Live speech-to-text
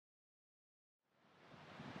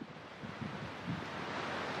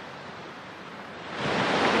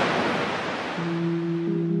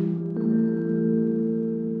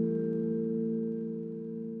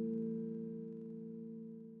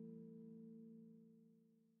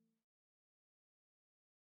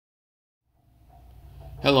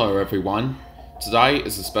Hello everyone. Today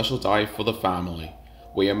is a special day for the family.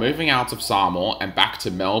 We are moving out of Samoa and back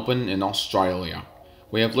to Melbourne in Australia.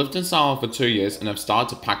 We have lived in Samoa for 2 years and have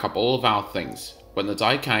started to pack up all of our things. When the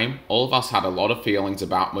day came, all of us had a lot of feelings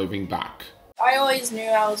about moving back. I always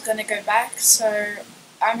knew I was going to go back, so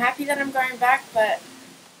I'm happy that I'm going back to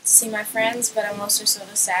see my friends, but I'm also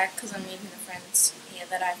sort of sad because I'm leaving the friends here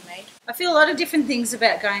that I've made. I feel a lot of different things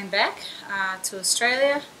about going back to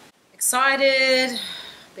Australia. Excited,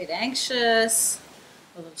 a bit anxious,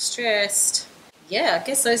 a little stressed. Yeah, I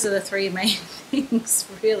guess those are the three main things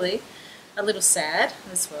really. A little sad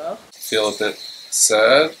as well. Feel a bit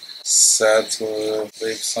sad. Sad to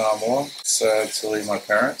leave Samoa. Sad to leave my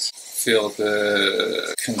parents. Feel a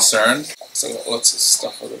bit concerned. So I've got lots of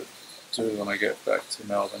stuff I've got to do when I get back to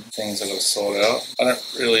Melbourne. Things I've got to sort out. I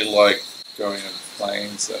don't really like going in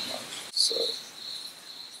planes that much. So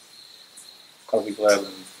I'll be glad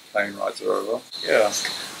when plane rides are over. Yeah,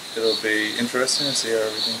 it'll be interesting to see how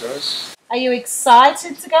everything goes. Are you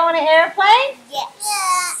excited to go on an airplane? Yes.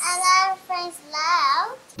 Yeah, and airplane's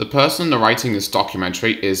loud. The person narrating this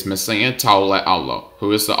documentary is Vanya Taule'alo,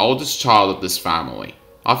 who is the oldest child of this family.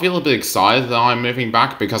 I feel a bit excited that I am moving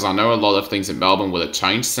back because I know a lot of things in Melbourne would have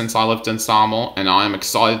changed since I lived in Samoa, and I am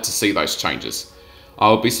excited to see those changes. I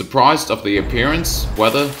will be surprised of the appearance,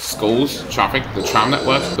 weather, schools, traffic, the tram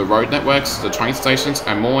network, the road networks, the train stations,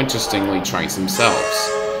 and more interestingly, trains themselves.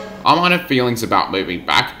 I might have feelings about moving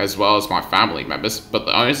back, as well as my family members, but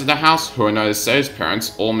the owners of the house, who are known as Setu's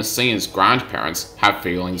parents or Masina's grandparents, have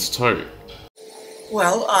feelings too.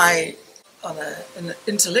 Well, on an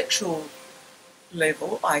intellectual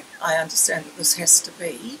level, I understand that this has to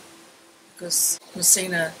be, because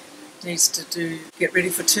Masina needs to get ready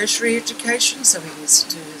for tertiary education, so he needs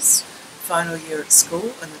to do his final year at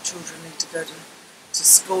school, and the children need to go to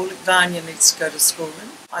school. Vanya needs to go to schooling.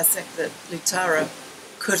 I think that Litara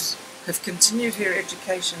could have continued her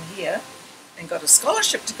education here and got a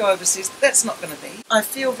scholarship to go overseas, but that's not going to be. I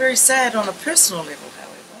feel very sad on a personal level,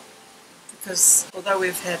 however, because although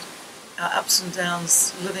we've had our ups and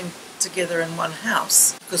downs living together in one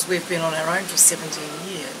house, because we've been on our own for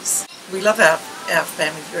 17 years, we love our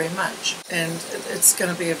family very much, and it's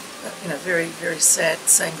going to be very, very sad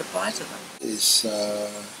saying goodbye to them. It's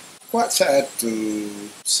quite sad to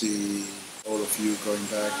see all of you going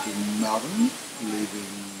back to Melbourne,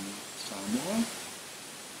 leaving Samoa,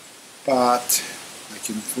 but I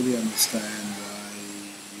can fully understand why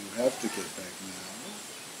you have to get back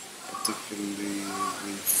now, particularly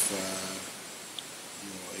with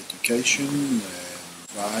your education and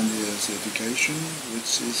Vanya's education,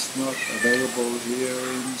 which is not available here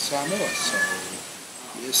in Samoa. So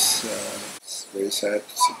yes, it's very sad,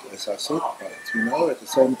 as I said, but at the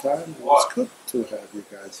same time, it's good to have you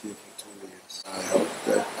guys here for 2 years. I hope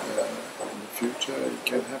that in the future it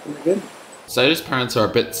can happen again. Setu's parents are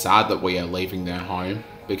a bit sad that we are leaving their home,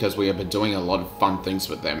 because we have been doing a lot of fun things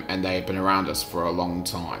with them and they have been around us for a long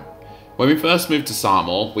time. When we first moved to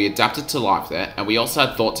Samoa, we adapted to life there, and we also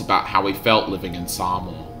had thoughts about how we felt living in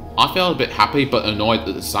Samoa. I felt a bit happy but annoyed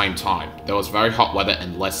at the same time. There was very hot weather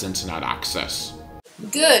and less internet access.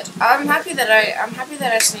 Good. I'm happy that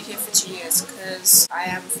I stayed here for 2 years because I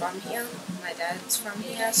am from here. My dad's from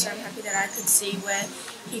here, so I'm happy that I could see where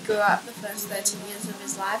he grew up the first 13 years of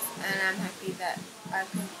his life, and I'm happy that I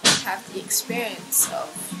could have the experience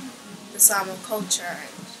of the Samoan culture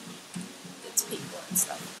and its people and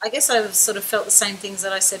stuff. I guess I've sort of felt the same things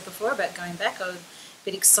that I said before about going back. I was a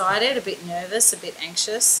bit excited, a bit nervous, a bit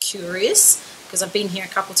anxious, curious, because I've been here a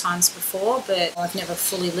couple of times before, but I've never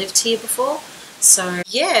fully lived here before. So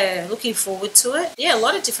yeah, looking forward to it. Yeah, a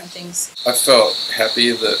lot of different things. I felt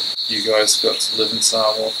happy that you guys got to live in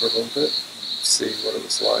Samoa for a little bit, see what it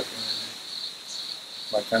was like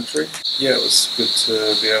in my country. Yeah, it was good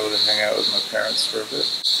to be able to hang out with my parents for a bit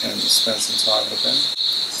and spend some time with them.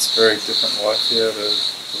 It's a very different life here to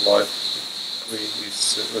the life we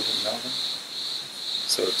used to live in Melbourne.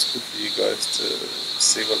 So it's good for you guys to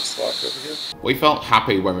see what it's like over here. We felt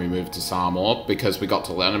happy when we moved to Samoa because we got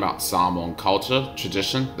to learn about Samoan culture,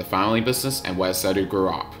 tradition, the family business, and where Setu grew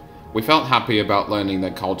up. We felt happy about learning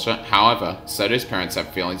their culture, however, Setu's parents have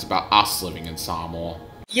feelings about us living in Samoa.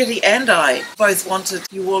 Ieti and I both wanted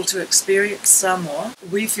you all to experience Samoa.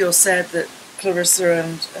 We feel sad that Clarissa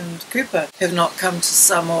and Cooper have not come to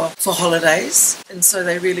Samoa for holidays, and so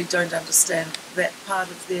they really don't understand that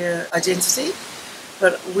part of their identity.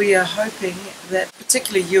 But we are hoping that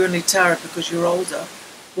particularly you and Litara, because you're older,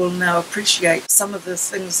 will now appreciate some of the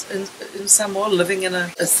things in Samoa, living in a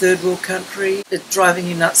third world country, it driving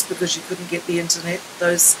you nuts because you couldn't get the internet,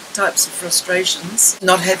 those types of frustrations,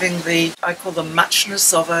 not having the, I call the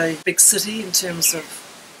muchness of a big city in terms of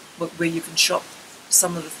where you can shop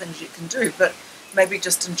some of the things you can do, but maybe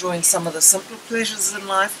just enjoying some of the simpler pleasures in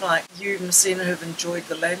life, like you, Masina, have enjoyed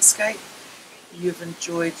the landscape. You've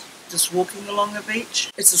enjoyed just walking along a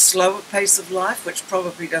beach. It's a slower pace of life, which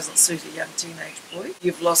probably doesn't suit a young teenage boy.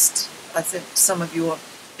 You've lost, I think, some of your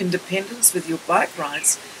independence with your bike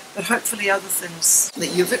rides, but hopefully other things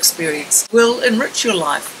that you've experienced will enrich your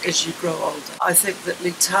life as you grow older. I think that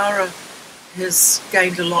Litara has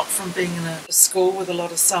gained a lot from being in a school with a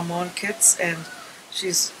lot of Samoan kids, and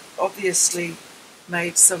she's obviously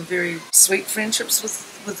made some very sweet friendships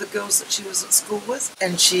with the girls that she was at school with,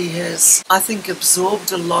 and she has, I think,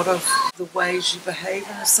 absorbed a lot of the ways you behave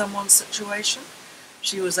in a Samoan situation.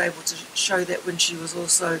 She was able to show that when she was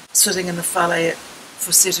also sitting in the whale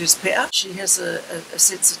for Setu's pea. She has a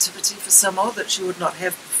sensitivity for Samoa that she would not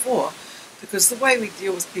have before, because the way we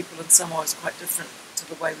deal with people in Samoa is quite different to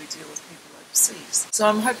the way we deal with people overseas. So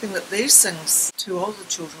I'm hoping that these things two older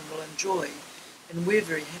children will enjoy, and we're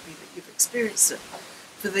very happy that you've experienced it.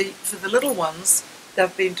 For the little ones,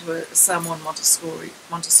 they've been to a Samoan Montessori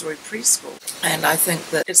preschool, and I think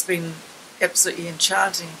that it's been absolutely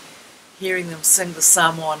enchanting hearing them sing the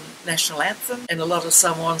Samoan national anthem and a lot of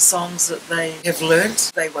Samoan songs that they have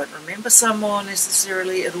learnt. They won't remember Samoa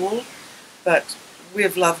necessarily at all, but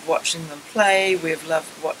we've loved watching them play, we've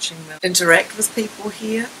loved watching them interact with people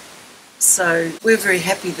here. So we're very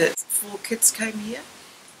happy that 4 kids came here.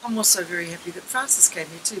 I'm also very happy that Francis came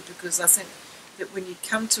here too, because I think that when you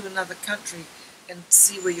come to another country and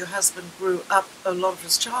see where your husband grew up a lot of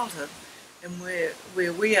his childhood and where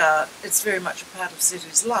we are, it's very much a part of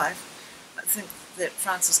Setu's life. I think that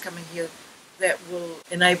Francis coming here, that will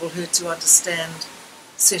enable her to understand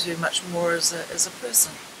Setu much more as a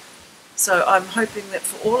person. So I'm hoping that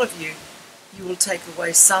for all of you, you will take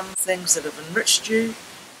away some things that have enriched you.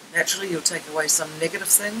 Naturally, you'll take away some negative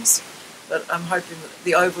things, but I'm hoping that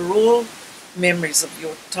the overall memories of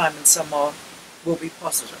your time in Samoa will be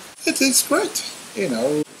positive. It is great. You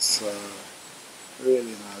know, it's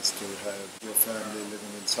really nice to have your family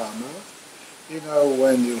living in Samoa. You know,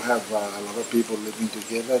 when you have a lot of people living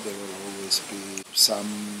together, there will always be some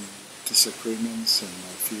disagreements and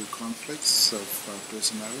a few conflicts of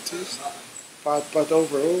personalities. But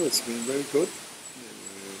overall, it's been very good.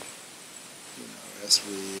 You know, as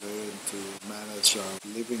we learn to manage our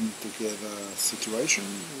living together situation,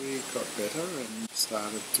 we got better and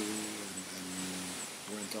started to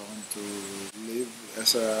and went on to live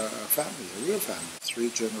as a family, a real family. 3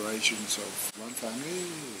 generations of one family,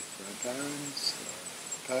 grandparents,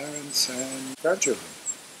 parents and grandchildren.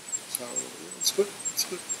 So it's good, it's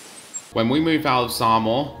good. When we move out of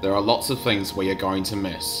Samoa, there are lots of things we are going to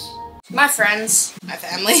miss. My friends, my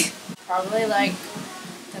family, probably like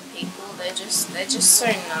the people. They're just so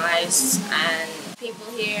nice, and people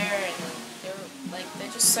here, and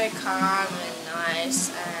they're just so calm and nice.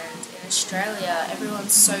 And in Australia,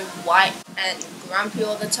 everyone's so white and grumpy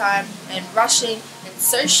all the time and rushing and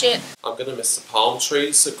so shit. I'm going to miss the palm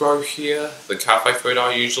trees that grow here, the cafe food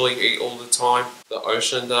I usually eat all the time, the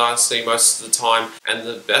ocean that I see most of the time, and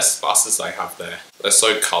the best buses they have there. They're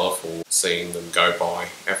so colourful seeing them go by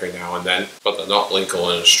every now and then, but they're not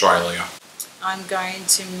legal in Australia. I'm going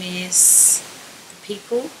to miss the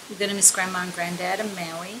people. I'm going to miss Grandma and Granddad in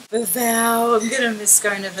Maui. Vavau, I'm going to miss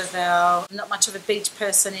going to Vavau. I'm not much of a beach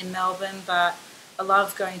person in Melbourne, but I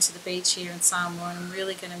love going to the beach here in Samoa, and I'm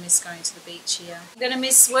really going to miss going to the beach here. I'm going to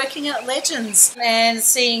miss working at Legends and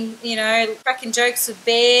seeing, you know, cracking jokes with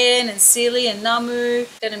Ben and Sealy and Namu.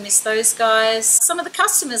 Going to miss those guys. Some of the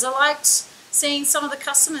customers, I liked seeing some of the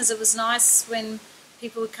customers. It was nice when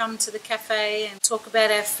people would come to the cafe and talk about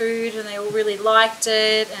our food, and they all really liked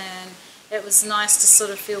it, and it was nice to sort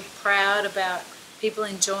of feel proud about people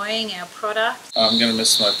enjoying our product. I'm going to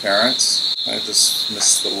miss my parents. I just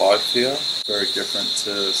miss the life here. Very different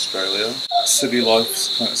to Australia. City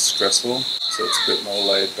life's kind of stressful, so it's a bit more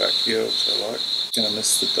laid back here, which I like. Going to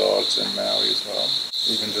miss the dogs in Maui as well,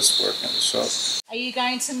 even just working at the shop. Are you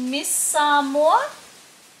going to miss Samoa?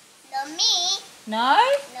 No, me. No?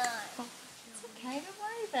 No. It's okay, don't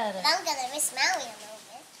worry about it. I'm gonna miss Maui a little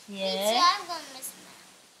bit. Yeah. Me too, I'm gonna miss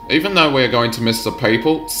Maui. Even though we are going to miss the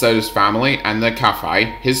people, Setu's family and the cafe,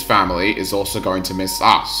 his family is also going to miss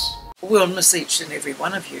us. We'll miss each and every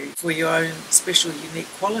one of you for your own special, unique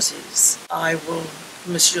qualities. I will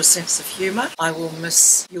miss your sense of humour. I will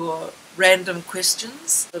miss your random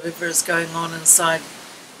questions, whatever is going on inside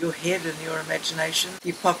your head and your imagination.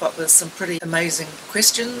 You pop up with some pretty amazing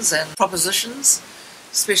questions and propositions,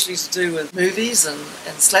 especially to do with movies and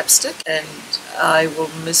slapstick. And I will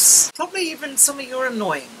miss probably even some of your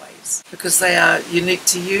annoying ways, because they are unique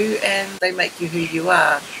to you and they make you who you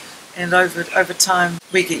are. And over time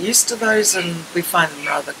we get used to those and we find them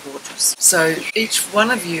rather gorgeous. So each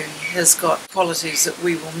one of you has got qualities that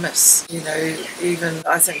we will miss. You know, even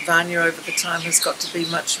I think Vanya over the time has got to be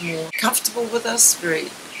much more comfortable with us.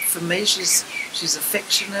 For me, she's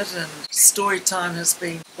affectionate, and story time has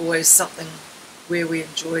been always something where we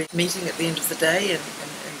enjoy meeting at the end of the day and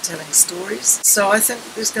telling stories. So I think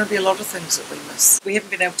there's going to be a lot of things that we miss. We haven't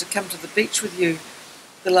been able to come to the beach with you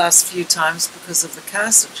the last few times because of the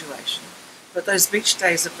car situation, but those beach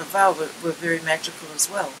days at Paval were very magical as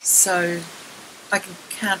well. So I can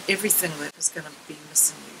count everything that is going to be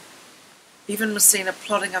missing you. Even Masina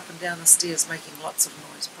plodding up and down the stairs making lots of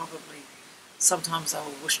noise, probably sometimes I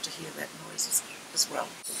will wish to hear that noise as well.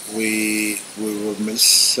 We will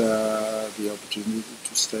miss the opportunity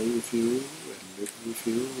to stay with you and live with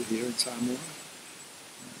you here in Samoa.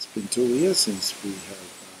 It's been 2 years since we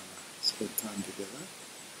have spent time together,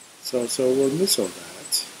 so we'll miss all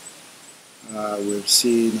that. We've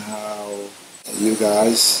seen how you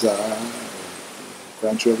guys,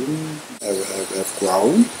 grandchildren, have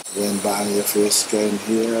grown. When Vanya first came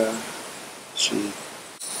here, she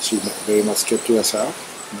very much kept to herself.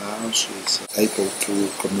 Now she's able to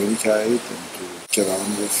communicate and to get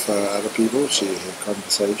on with other people. She had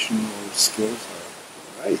conversational skills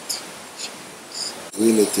are great. She's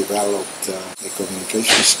really developed the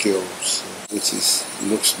communication skills, which is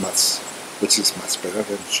much better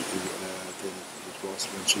than it was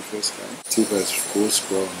when she first came. Tiva has of course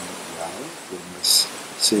grown well. We miss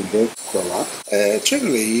seeing her grow up.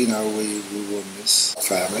 Generally, you know, we will miss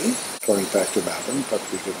family going back to Melbourne, but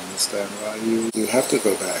we can understand why you have to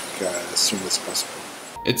go back as soon as possible.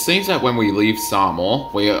 It seems that when we leave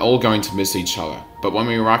Samoa, we are all going to miss each other, but when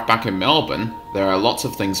we arrive back in Melbourne, there are lots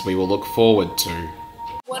of things we will look forward to.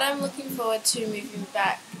 What I'm looking forward to moving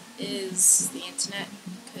back is the internet,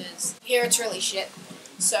 because here it's really shit.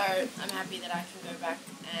 So I'm happy that I can go back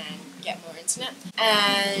and get more internet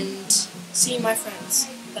and see my friends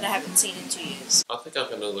that I haven't seen in 2 years. I think I'm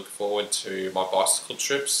going to look forward to my bicycle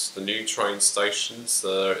trips, the new train stations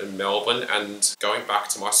that are in Melbourne, and going back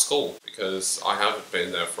to my school, because I haven't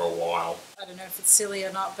been there for a while. I don't know if it's silly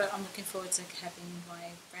or not, but I'm looking forward to having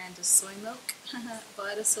my brand of soy milk,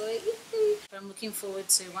 Vita Soy. But I'm looking forward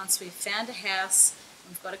to, once we've found a house,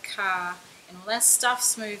 we've got a car, and all our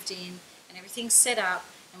stuff's moved in, and everything's set up,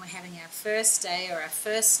 and we're having our first day or our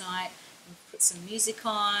first night, and put some music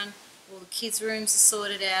on, all the kids' rooms are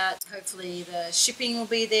sorted out, hopefully the shipping will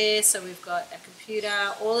be there, so we've got a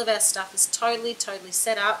computer, all of our stuff is totally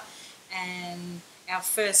set up, and our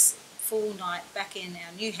first full night back in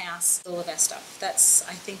our new house, all of our stuff.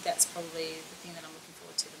 I think that's probably the thing that I'm looking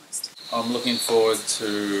forward to the most. I'm looking forward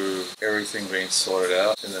to everything being sorted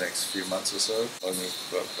out in the next few months or so, when we've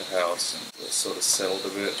got the house and we're sort of settled a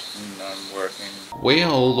bit and I'm working. We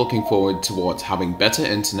are all looking forward towards having better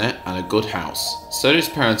internet and a good house. Setu's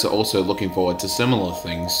parents are also looking forward to similar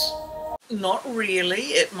things. Not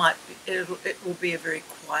really. It will be a very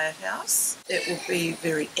quiet house. It will be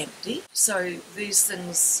very empty. So these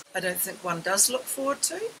things I don't think one does look forward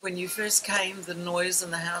to. When you first came, the noise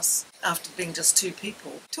in the house, after being just 2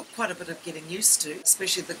 people, took quite a bit of getting used to,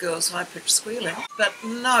 especially the girls' high-pitched squealing. But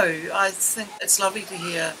no, I think it's lovely to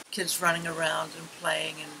hear kids running around and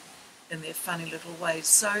playing in their funny little ways.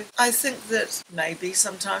 So I think that maybe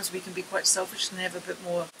sometimes we can be quite selfish and have a bit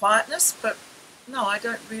more quietness, but no, I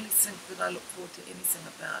don't really think that I look forward to anything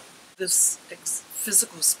about this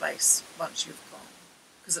physical space once you've gone,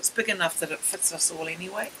 because it's big enough that it fits us all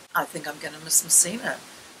anyway. I think I'm going to miss Masina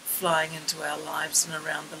flying into our lives and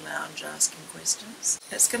around the lounge asking questions.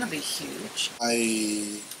 It's going to be huge.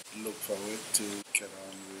 I look forward to get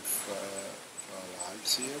on with our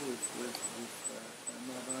lives here with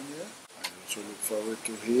Vanya. I also look forward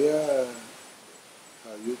to hear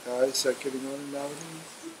how you guys are getting on in Melbourne.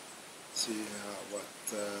 See what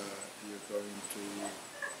you're going to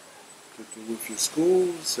do with your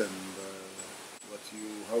schools and what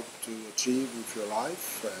you hope to achieve with your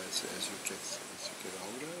life as you get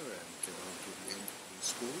older and get on to the end of your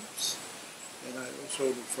schools. And I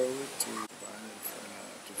also look forward to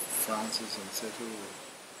Francis and Setu,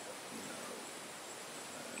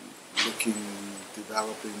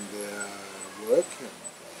 developing their work and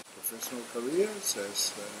professional careers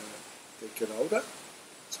as they get older.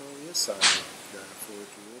 So yes, I look forward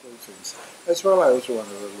to all those things. As well, I also want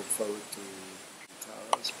to look forward to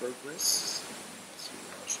Litara's progress, and see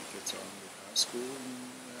how she gets on with high school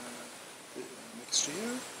next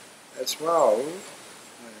year. As well,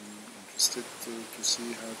 I'm interested to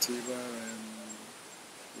see how Tiva and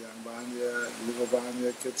young Vanya, little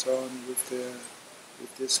Vanya gets on with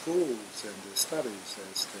their schools and their studies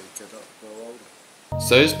as they grow older.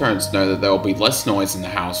 Setu's parents know that there will be less noise in the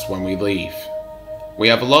house when we leave. We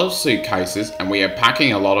have a lot of suitcases and we are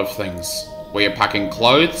packing a lot of things. We are packing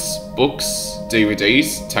clothes, books,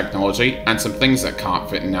 DVDs, technology, and some things that can't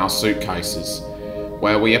fit in our suitcases.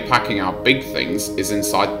 Where we are packing our big things is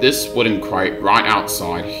inside this wooden crate right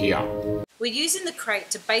outside here. We're using the crate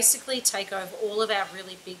to basically take over all of our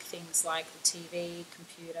really big things like the TV,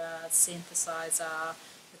 computer, synthesizer,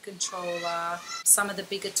 the controller, some of the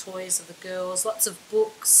bigger toys of the girls, lots of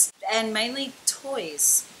books, and mainly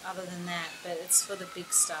toys other than that, but it's for the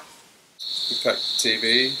big stuff. We packed the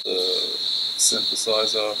TV, the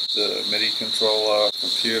synthesizer, the MIDI controller,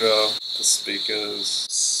 computer, the speakers,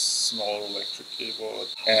 small electric keyboard,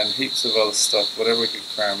 and heaps of other stuff, whatever we could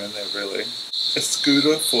cram in there really. A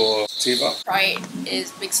scooter for Tiva. Crate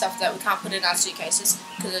is big stuff that we can't put in our suitcases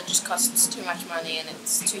because it just costs too much money and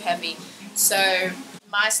it's too heavy. So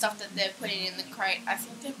my stuff that they're putting in the crate, I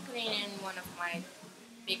think they're putting in one of my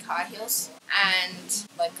big high heels and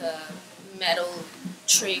like a metal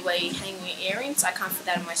tree where you hang your earrings. I can't fit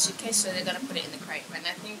that in my suitcase, so they're going to put it in the crate, and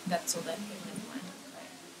I think that's all they're putting in my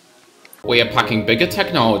crate. We are packing bigger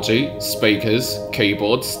technology, speakers,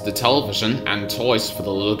 keyboards, the television, and toys for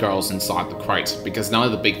the little girls inside the crate, because none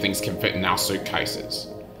of the big things can fit in our suitcases.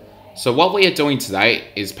 So what we are doing today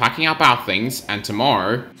is packing up our things, and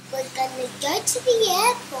tomorrow We're gonna go to the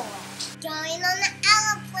airport. Going on the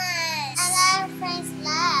aeroplane. And our friends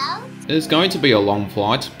love. it is going to be a long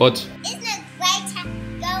flight, but Isn't it great to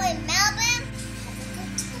go in Melbourne? Have a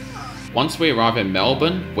good time. once we arrive in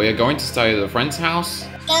Melbourne, we are going to stay at a friend's house,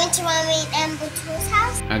 Going to Mummy and Butter's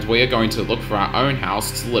house. and we are going to look for our own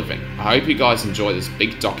house to live in. I hope you guys enjoy this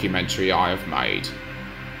big documentary I have made.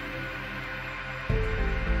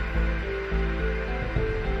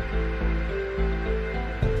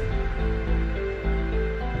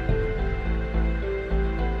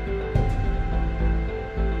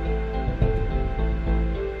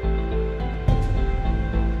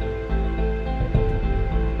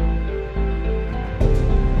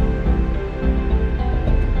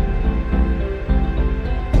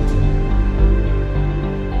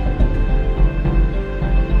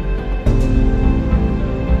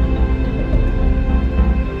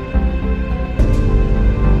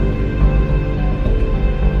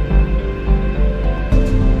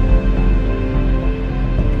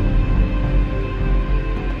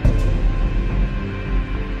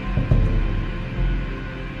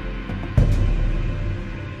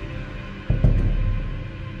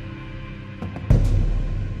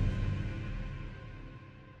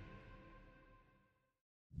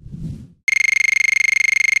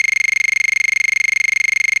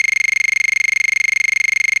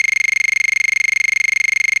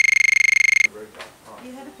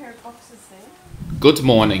 Good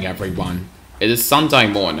morning everyone. It is Sunday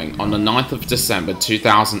morning on the 9th of December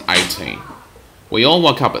 2018. We all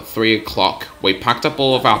woke up at 3 o'clock, we packed up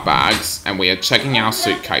all of our bags, and we are checking our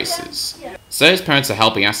suitcases. Sarah's parents are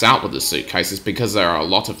helping us out with the suitcases because there are a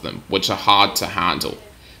lot of them, which are hard to handle.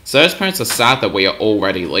 Sarah's parents are sad that we are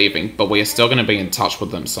already leaving, but we are still going to be in touch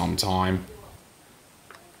with them sometime.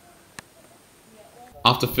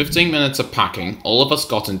 After 15 minutes of packing, all of us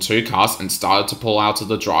got in 2 cars and started to pull out of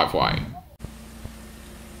the driveway.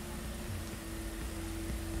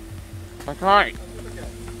 Okay.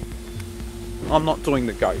 I'm not doing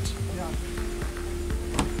the goat.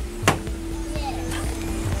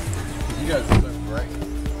 You guys are so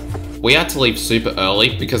great. We had to leave super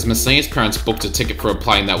early because Masina's parents booked a ticket for a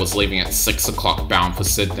plane that was leaving at 6 o'clock bound for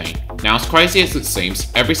Sydney. Now, as crazy as it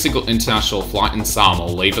seems, every single international flight in Samoa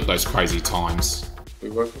will leave at those crazy times. We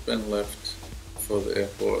woke up and left for the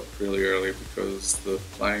airport really early because the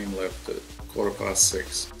plane left at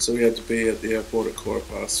 6:15. So we had to be at the airport at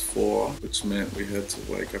 4:15, which meant we had to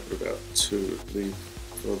wake up at about 2, leave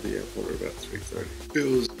for the airport at about 3:30.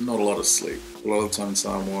 It was not a lot of sleep. A lot of the time in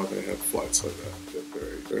Samoa they have flights like that. They're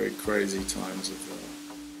very, very crazy times of the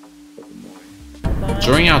morning.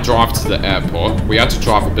 During our drive to the airport, we had to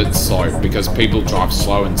drive a bit slow because people drive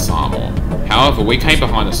slow in Samoa. However, we came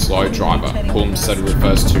behind a slow driver, whom Setu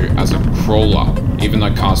refers to as a crawler, even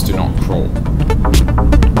though cars do not crawl.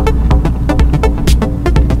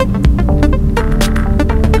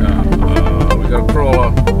 We got a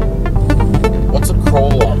crawler. What's a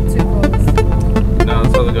crawler? No,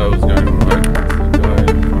 this other guy was going right.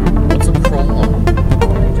 What's a crawler?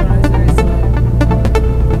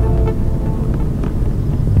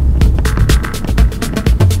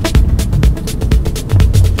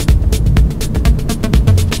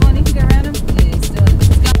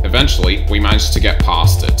 Eventually, we managed to get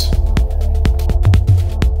past it.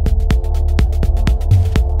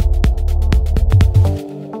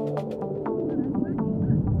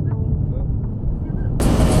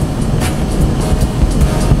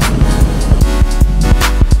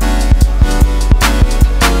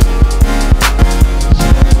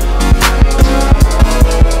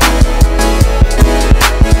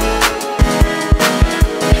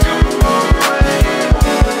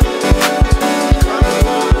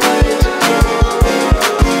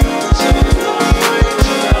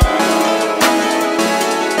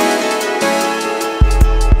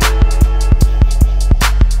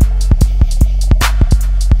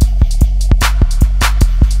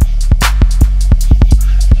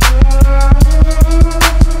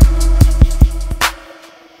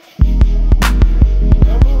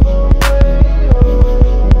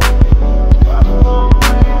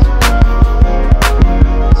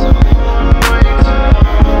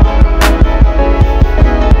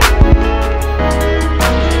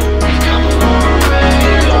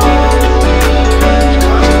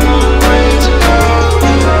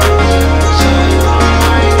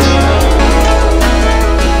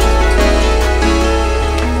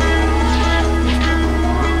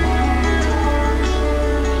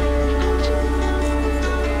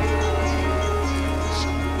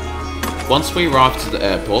 Once we arrived to the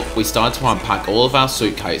airport, we started to unpack all of our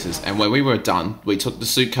suitcases, and when we were done, we took the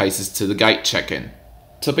suitcases to the gate check-in.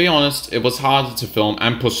 To be honest, it was harder to film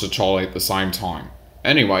and push the trolley at the same time.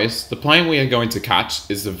 Anyways, the plane we are going to catch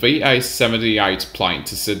is the VA78 plane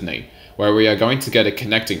to Sydney, where we are going to get a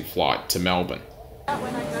connecting flight to Melbourne.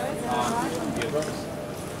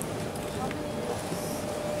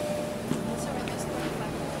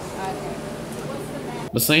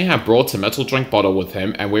 Masina had brought a metal drink bottle with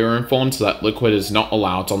him, and we were informed that liquid is not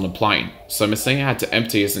allowed on the plane, so Masina had to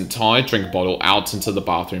empty his entire drink bottle out into the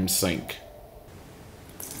bathroom sink.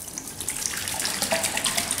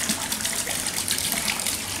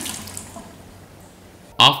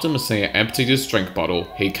 After Masina emptied his drink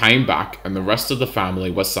bottle, he came back and the rest of the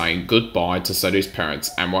family were saying goodbye to Setu's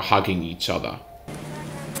parents and were hugging each other.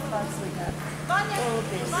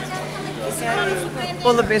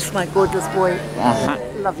 All the best, my gorgeous boy.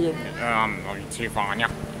 Love you. Love you too, Vanya.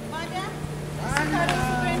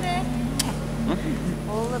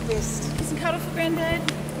 All the best. Kiss and cuddle for Granddad.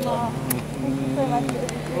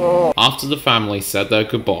 After the family said their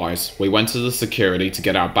goodbyes, we went to the security to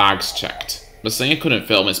get our bags checked. Masina couldn't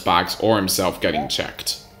film his bags or himself getting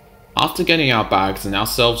checked. After getting our bags and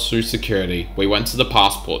ourselves through security, we went to the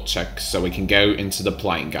passport check so we can go into the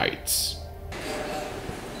plane gates.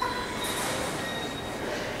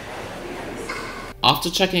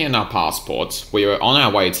 After checking in our passports, we were on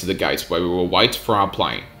our way to the gate where we will wait for our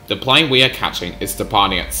plane. The plane we are catching is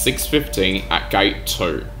departing at 6:15 at gate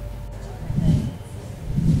 2.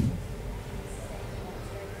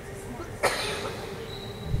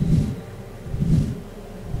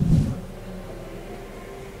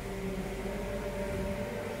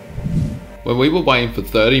 When we were waiting for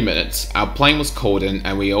 30 minutes, our plane was called in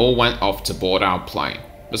and we all went off to board our plane.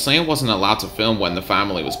 Masina wasn't allowed to film when the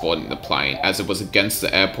family was boarding the plane as it was against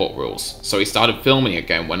the airport rules, so he started filming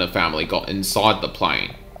again when the family got inside the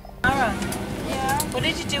plane. Mara, what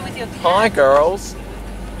did you do with your cat? Hi, girls.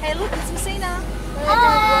 Hey, look, it's Masina.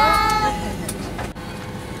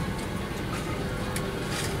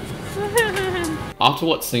 After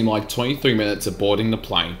what seemed like 23 minutes of boarding the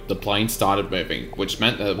plane started moving, which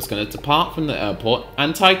meant that it was going to depart from the airport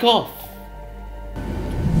and take off.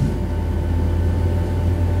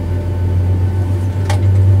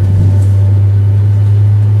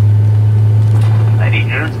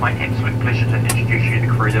 It's my absolute pleasure to introduce you to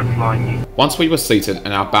the crew that are flying you. Once we were seated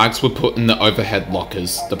and our bags were put in the overhead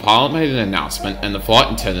lockers, the pilot made an announcement and the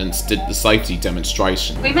flight attendants did the safety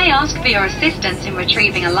demonstration. We may ask for your assistance in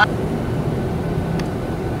retrieving a luggage.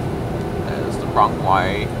 There's the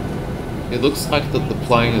runway. It looks like that the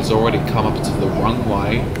plane has already come up to the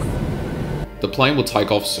runway. The plane will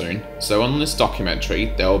take off soon, so on this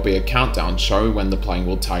documentary there will be a countdown showing when the plane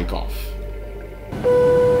will take off.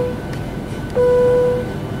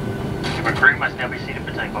 The crew must now be seated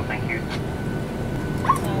for takeoff, thank you.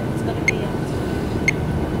 It's got to be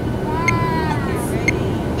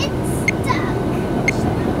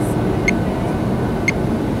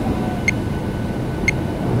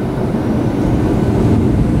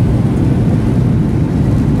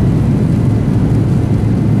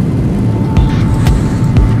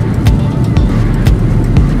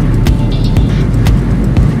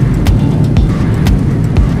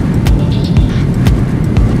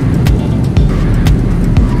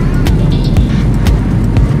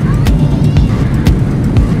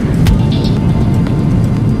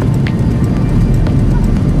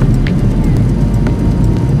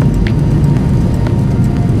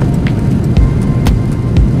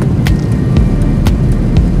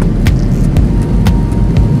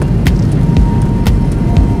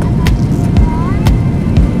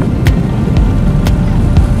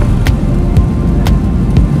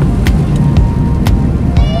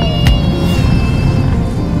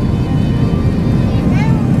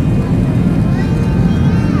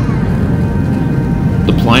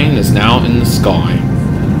The plane is now in the sky.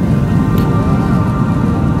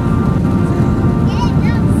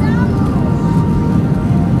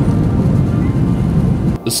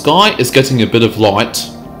 The sky is getting a bit of light.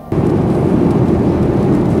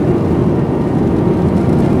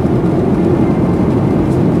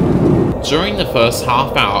 During the first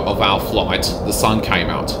half hour of our flight, the sun came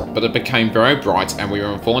out, but it became very bright and we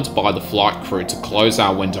were informed by the flight crew to close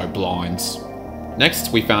our window blinds.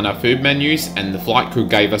 Next, we found our food menus and the flight crew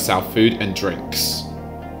gave us our food and drinks.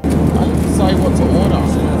 I didn't say what to order.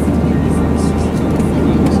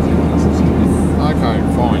 Okay,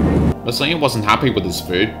 fine. Masina wasn't happy with his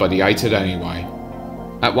food, but he ate it anyway.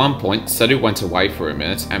 At one point, Setu went away for a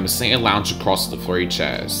minute and Masina lounged across the 3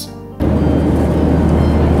 chairs.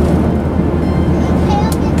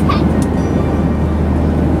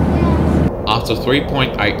 After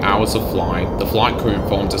 3.8 hours of flying, the flight crew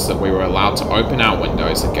informed us that we were allowed to open our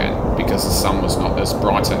windows again because the sun was not as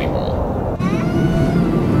bright anymore.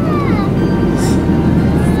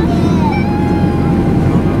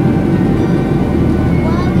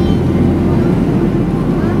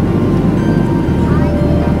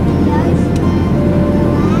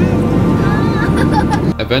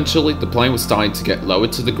 Eventually, the plane was starting to get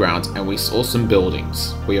lowered to the ground and we saw some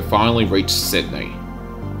buildings. We have finally reached Sydney.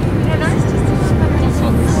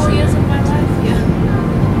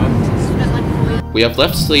 We have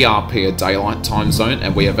left the Arpia Daylight Time Zone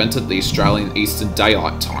and we have entered the Australian Eastern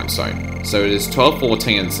Daylight Time Zone. So it is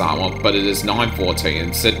 12:14 in Samoa, but it is 9:14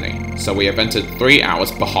 in Sydney. So we have entered 3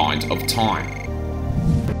 hours behind of time.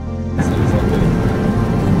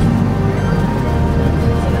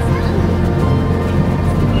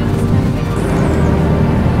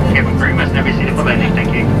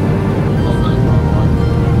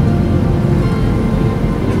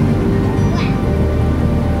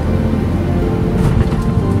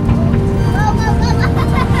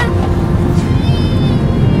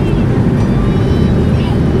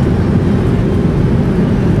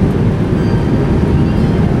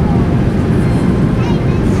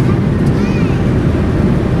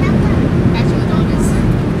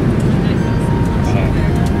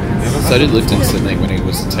 Setu lived in Sydney when he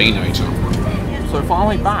was a teenager. So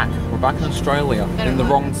finally back. We're back in Australia, in the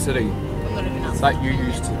wrong city that you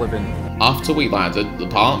used to live in. After we landed, the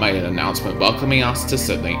pilot made an announcement welcoming us to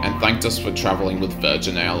Sydney and thanked us for travelling with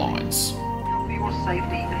Virgin Airlines. For your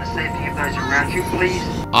safety and the safety of those around you, please.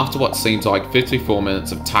 After what seemed like 54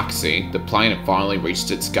 minutes of taxiing, the plane had finally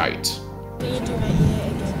reached its gate.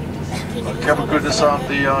 Cabin crew disarm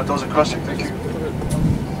the doors and crossing, thank you.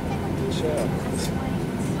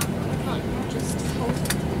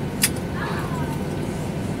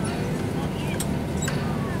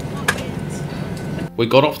 We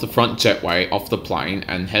got off the front jetway off the plane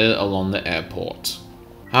and headed along the airport.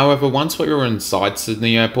 However, once we were inside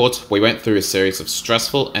Sydney Airport, we went through a series of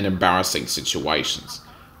stressful and embarrassing situations.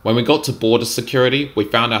 When we got to border security, we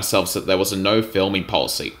found ourselves that there was a no filming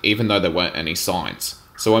policy, even though there weren't any signs.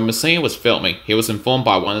 So when Masina was filming, he was informed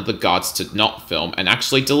by one of the guards to not film and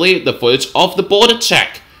actually deleted the footage of the border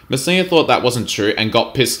check. Masina thought that wasn't true and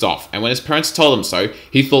got pissed off, and when his parents told him so,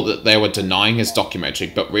 he thought that they were denying his documentary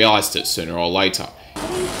but realised it sooner or later.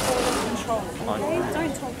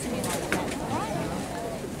 Don't talk to me like that, alright?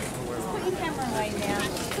 Just put your camera away now.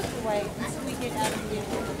 Put it away until we get out of here.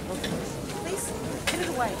 Please, put it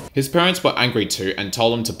away. His parents were angry too and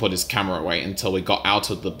told him to put his camera away until we got out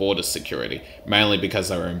of the border security, mainly because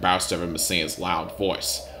they were embarrassed over Masina's loud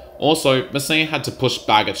voice. Also, Masina had to push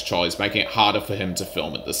baggage trolleys, making it harder for him to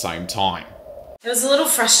film at the same time. It was a little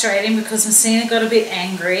frustrating because Masina got a bit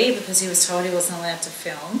angry because he was told he wasn't allowed to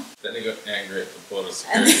film. Then he got angry at the border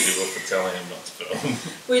security people for telling him not to film.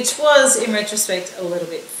 Which was, in retrospect, a little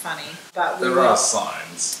bit funny. But there are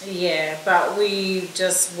signs. Yeah, but we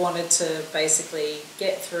just wanted to basically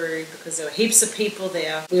get through because there were heaps of people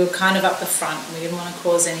there. We were kind of up the front and we didn't want to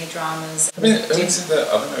cause any dramas. I mean, having said that,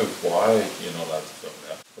 I don't know why you're not allowed to film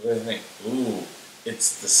that. But I think, ooh,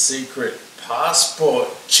 it's the secret passport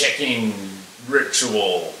checking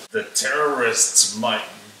ritual. The terrorists might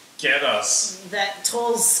get us. That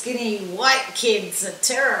tall, skinny, white kid's a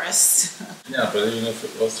terrorist. Yeah, but even if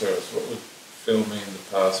it was terrorists, what would filming the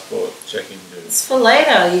passport checking do? It's for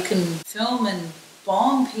later. You can film and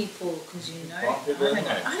bomb people because you know. Bomb people I don't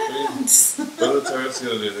know. What are the terrorists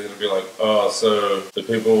going to do? They're going to be like, oh, so the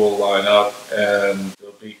people will line up and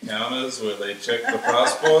there'll be counters where they check the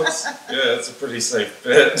passports? Yeah, it's a pretty safe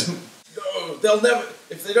bet. No, they'll never,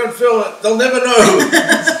 if they don't film it, they'll never know.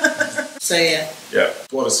 So yeah. Yeah,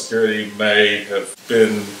 border security may have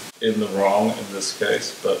been in the wrong in this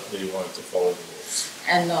case, but we wanted to follow the rules.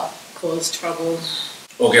 And not cause trouble.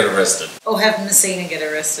 Or get arrested. Or have Masina get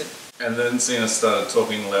arrested. And then Sina started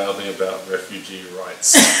talking loudly about refugee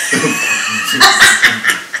rights.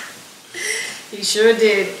 He sure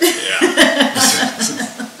did. Yeah.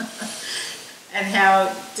 And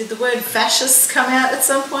how, did the word fascist come out at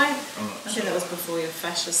some point? I think that was before your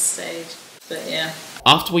fascist stage, but yeah.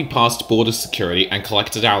 After we passed border security and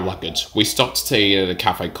collected our luggage, we stopped to eat at a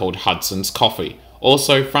cafe called Hudson's Coffee.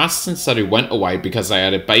 Also, Francis and Setu went away because they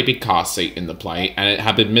had a baby car seat in the plane and it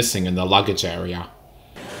had been missing in the luggage area.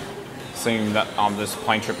 Seeing that this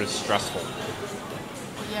plane trip is stressful.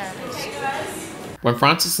 Yeah, it is. When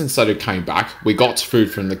Francis and Setu came back, we got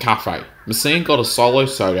food from the cafe. Masina got a solo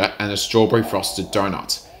soda and a strawberry frosted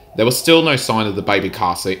donut. There was still no sign of the baby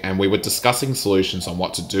car seat and we were discussing solutions on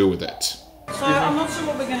what to do with it. So I'm not sure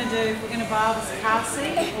what we're going to do. We're going to borrow this car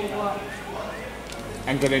seat or what?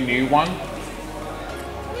 And get a new one?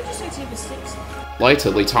 say Tiva 6?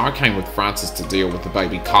 Later, Litara came with Francis to deal with the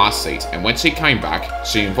baby car seat, and when she came back,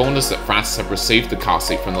 she informed us that Francis had received the car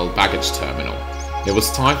seat from the baggage terminal. It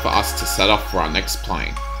was time for us to set off for our next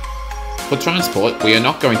plane. For transport, we are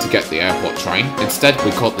not going to get the airport train, instead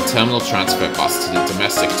we caught the terminal transfer bus to the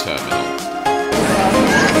domestic terminal.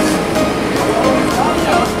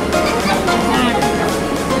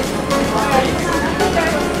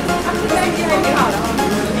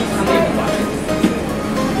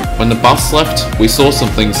 When the bus left, we saw some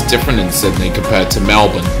things different in Sydney compared to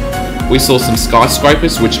Melbourne. We saw some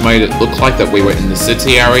skyscrapers which made it look like that we were in the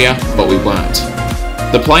city area, but we weren't.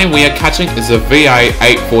 The plane we are catching is a VA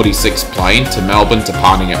 846 plane to Melbourne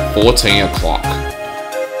departing at 14 o'clock.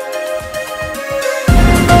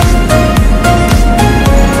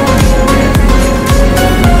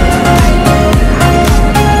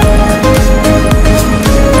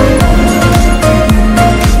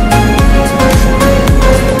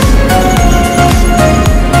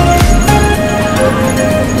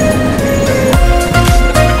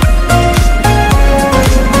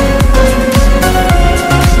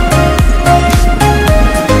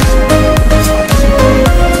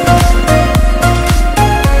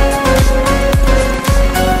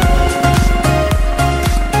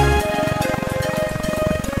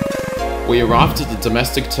 We arrived at the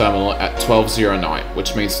domestic terminal at 12:09,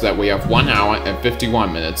 which means that we have 1 hour and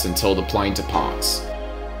 51 minutes until the plane departs.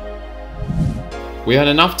 We had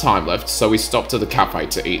enough time left, so we stopped at the cafe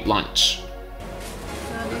to eat lunch.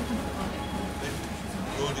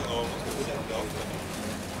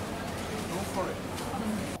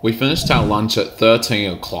 We finished our lunch at 13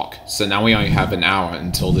 o'clock, so now we only have an hour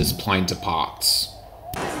until this plane departs.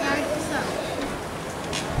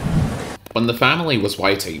 When the family was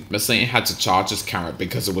waiting, Masina had to charge his camera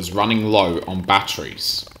because it was running low on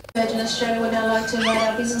batteries. Virgin Australia would now like to invite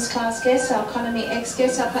our business class guests, our economy X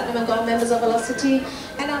guests, our platinum and gold members of Velocity,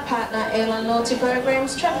 and our partner airline loyalty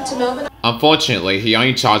programs travel to Melbourne. Unfortunately, he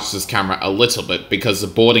only charged his camera a little bit because the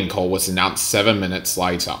boarding call was announced 7 minutes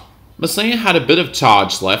later. Masina had a bit of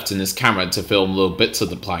charge left in his camera to film little bits of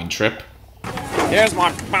the plane trip. Here's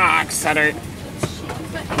my bag, Setu.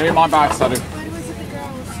 Here's my bag, Setu.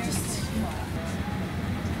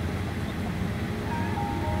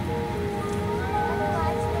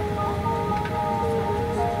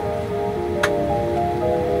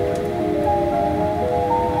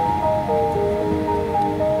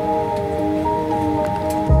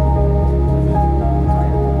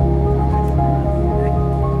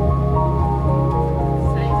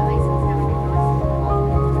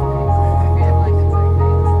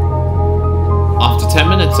 After 10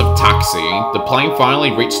 minutes of taxiing, the plane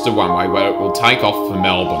finally reached the runway where it will take off for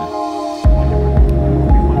Melbourne.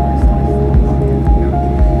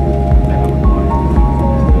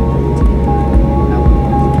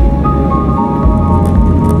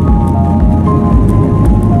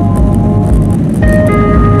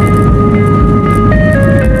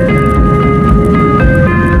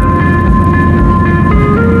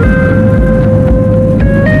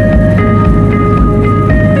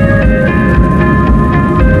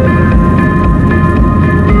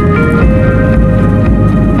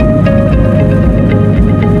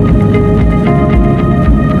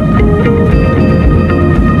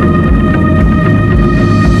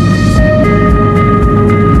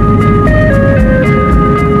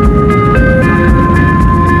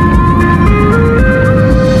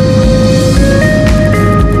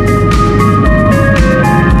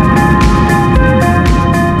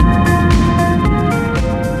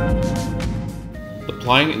 'The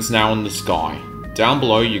plane is now in the sky. Down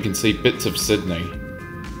below you can see bits of Sydney.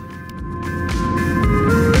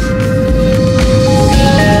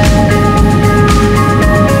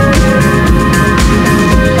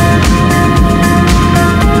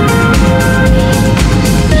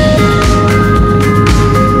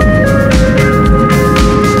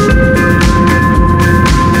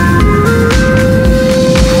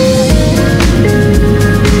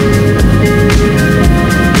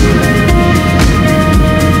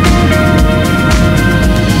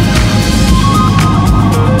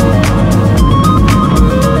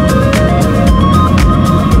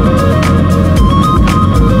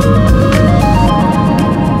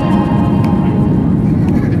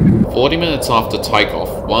 After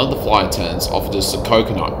takeoff, one of the flight attendants offered us a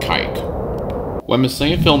coconut cake. When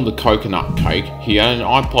Masina filmed the coconut cake, he had an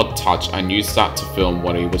iPod Touch and used that to film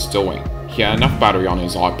what he was doing. He had enough battery on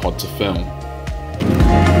his iPod to film.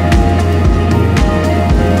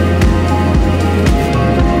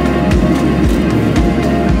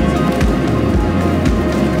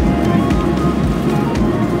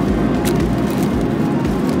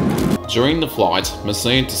 During the flight,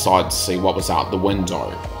 Masina decided to see what was out the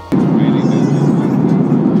window.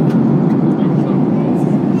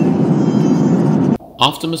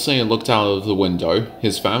 After Masina looked out of the window,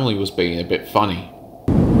 his family was being a bit funny.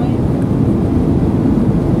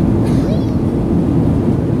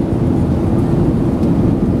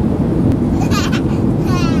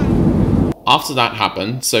 After that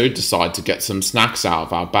happened, Setu decided to get some snacks out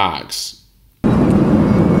of our bags.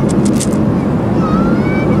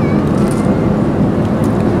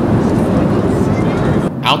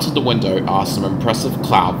 Out of the window are some impressive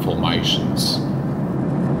cloud formations.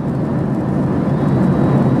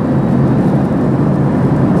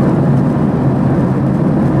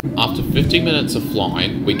 After 50 minutes of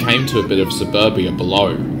flying, we came to a bit of suburbia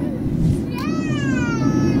below.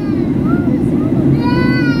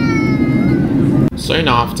 Soon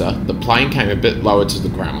after, the plane came a bit lower to the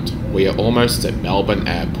ground. We are almost at Melbourne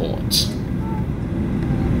Airport.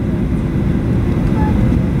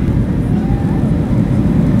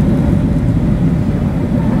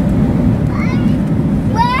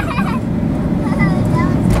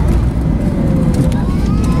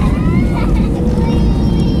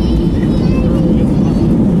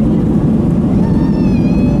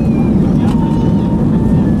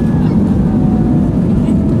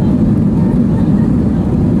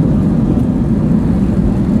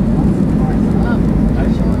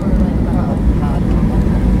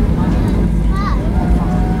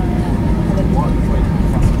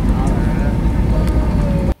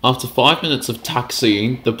 After 5 minutes of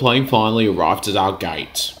taxiing, the plane finally arrived at our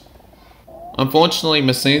gate. Unfortunately,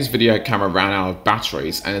 Masina's video camera ran out of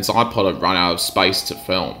batteries and his iPod had run out of space to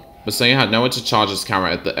film. Masina had nowhere to charge his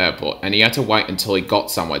camera at the airport and he had to wait until he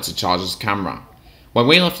got somewhere to charge his camera. When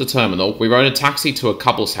we left the terminal, we rode a taxi to a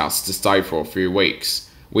couple's house to stay for a few weeks.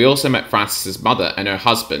 We also met Francis's mother and her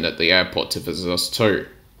husband at the airport to visit us too.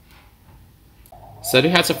 Setu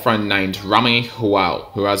has a friend named Vanya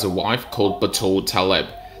Taule'alo who has a wife called Tiva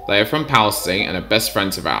Taule'alo. They are from Palestine and are best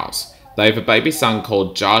friends of ours. They have a baby son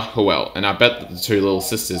called Taule'alo, and I bet that the two little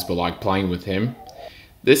sisters will like playing with him.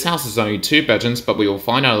 This house is only 2 bedrooms, but we will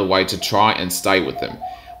find out a way to try and stay with them.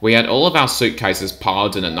 We had all of our suitcases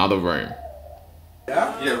piled in another room.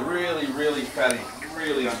 Yeah, really fatty,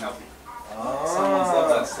 really unhealthy. Someone's love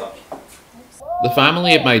that stuff. The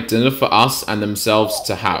family have made dinner for us and themselves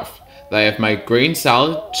to have. They have made green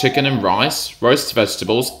salad, chicken and rice, roast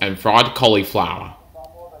vegetables, and fried cauliflower.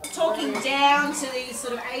 Talking down to these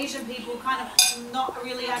sort of Asian people, kind of not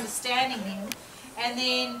really understanding him, and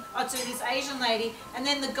then to this Asian lady, and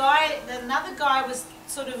then another guy was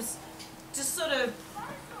sort of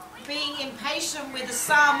being impatient with a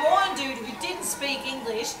Samoan dude who didn't speak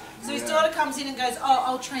English. So his daughter comes in and goes, "Oh,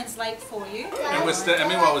 I'll translate for you." And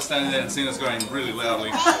meanwhile we're standing there and Sina's going really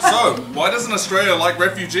loudly, "So, why doesn't Australia like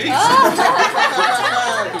refugees?"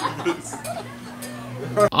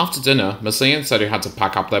 After dinner, Masina and Setu had to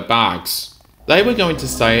pack up their bags. They were going to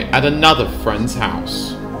stay at another friend's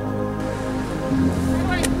house.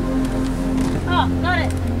 Oh, got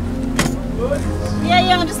it.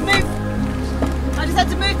 Yeah, I just had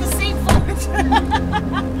to move the seat forward.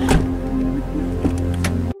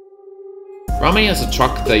 Rami has a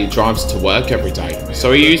truck that he drives to work every day,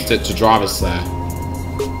 so he used it to drive us there.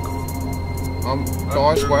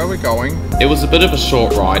 Guys, where are we going? It was a bit of a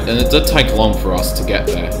short ride and it did take long for us to get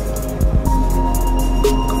there.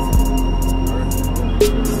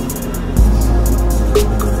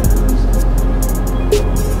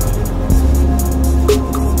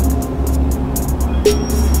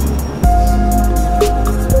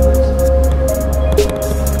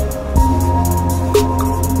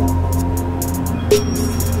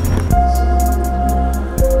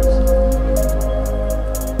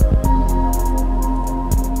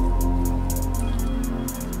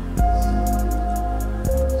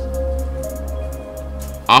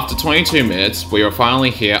 After 22 minutes, we were finally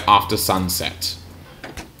here after sunset.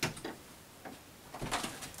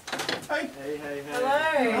 Hey. Hello.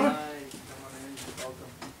 Hi.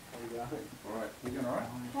 Alright, you going alright?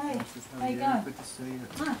 Hey, how you going? Good to see you.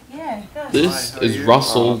 Ah, yeah, good. This is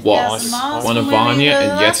Russell Wallace, one of Vanya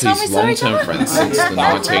and Ieti's long-term friends since the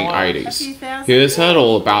 1980s. He has heard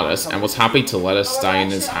all about us and was happy to let us stay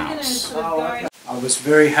in his house. I was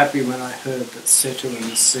very happy when I heard that Setu and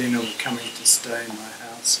Masina were coming to stay in my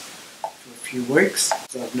house for a few weeks.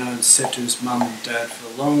 I've known Setu's mum and dad for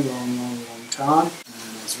a long time, and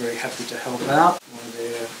I was very happy to help out while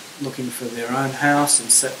they're looking for their own house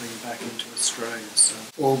and settling back into Australia. So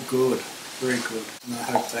all good, very good, and I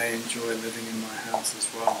hope they enjoy living in my house as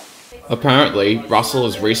well. Apparently, Russell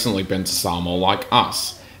has recently been to Samoa like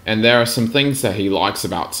us, and there are some things that he likes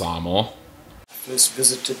about Samoa. First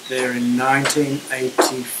visited there in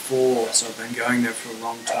 1984, so I've been going there for a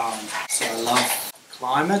long time. So I love the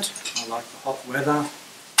climate, I like the hot weather,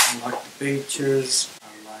 I like the beaches, I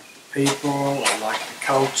like the people, I like the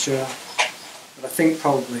culture. But I think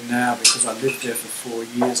probably now, because I lived there for 4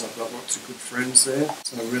 years, I've got lots of good friends there.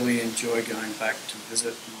 So I really enjoy going back to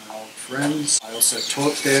visit my old friends. I also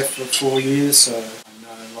taught there for 4 years, so I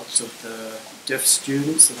know lots of the deaf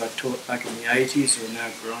students that I taught back in the 80s who are now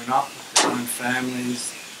grown up with their own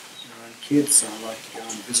families, their own kids, so I like to go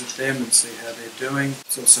and visit them and see how they're doing.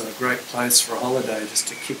 It's also a great place for a holiday, just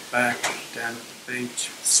to kick back down at the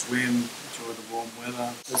beach, swim, enjoy the warm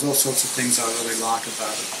weather. There's all sorts of things I really like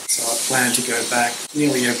about it. So I plan to go back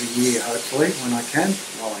nearly every year, hopefully, when I can,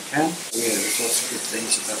 while I can. Yeah, there's lots of good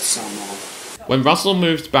things about Samoa. When Russell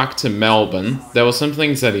moved back to Melbourne, there were some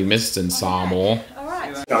things that he missed in Samoa.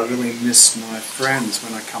 I really miss my friends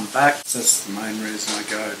when I come back. So that's the main reason I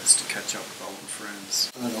go, just to catch up with old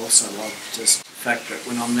friends. And I also love just the fact that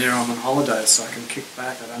when I'm there, I'm on holiday, so I can kick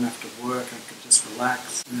back. I don't have to work. I can just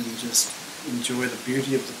relax and just enjoy the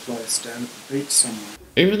beauty of the place down at the beach somewhere.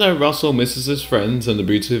 Even though Russell misses his friends and the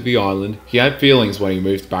beauty of the island, he had feelings when he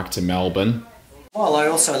moved back to Melbourne. Well, I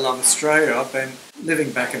also love Australia. I've been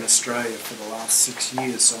living back in Australia for the last 6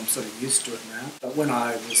 years, so I'm sort of used to it now. But when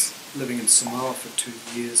I was living in Samoa for 2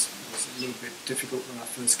 years, it was a little bit difficult when I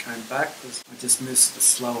first came back, because I just missed the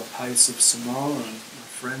slower pace of Samoa and my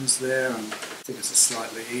friends there, and I think it's a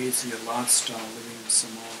slightly easier lifestyle living in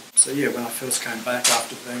Samoa. So yeah, when I first came back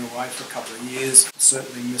after being away for a couple of years, I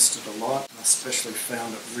certainly missed it a lot. I especially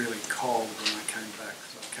found it really cold when I came back,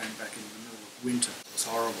 because I came back in the middle of winter. It was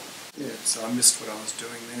horrible. Yeah, so I missed what I was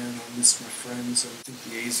doing there, and I missed my friends and I think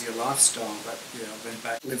the easier lifestyle. But yeah, I've been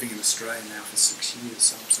back living in Australia now for 6 years,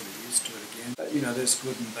 so I'm sort of used to it again. But you know, there's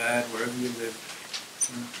good and bad wherever you live.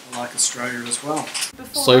 So I like Australia as well.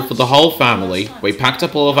 So for the whole family, we packed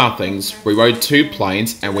up all of our things, we rode 2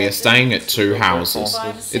 planes, and we are staying at 2 houses.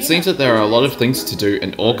 It seems that there are a lot of things to do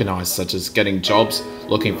and organise, such as getting jobs,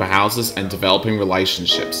 looking for houses, and developing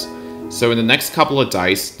relationships. So in the next couple of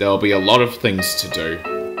days, there will be a lot of things to do.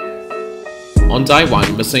 On day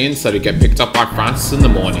 1, Masina and Setu get picked up by Francis in the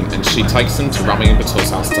morning, and she takes them to Vanya Taule'alo's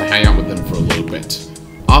house to hang out with them for a little bit.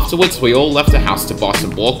 Afterwards, we all left the house to buy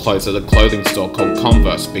some war clothes at a clothing store called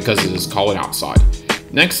Converse because it is cold outside.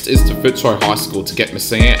 Next is to Litara High School to get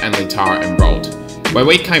Masina and Litara enrolled. When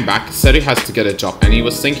we came back, Setu has to get a job and he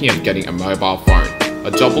was thinking of getting a mobile phone.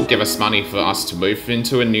 A job will give us money for us to move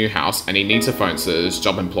into a new house, and he needs a phone so that his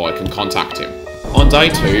job employer can contact him. On day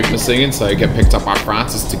 2, Masina and Setu get picked up by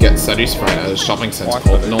Francis to get Setu's friend at a shopping centre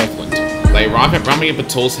called Northland. They arrive at Vanya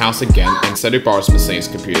Taule'alo's house again, and Setu borrows Masina's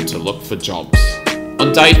computer to look for jobs.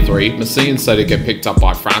 On day 3, Masina and Setu get picked up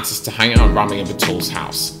by Francis to hang out at Vanya Taule'alo's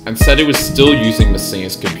house, and Setu is still using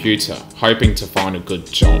Masina's computer, hoping to find a good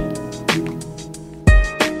job.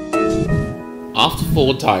 After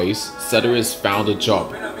 4 days, Setu has found a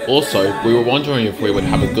job. Also, we were wondering if we would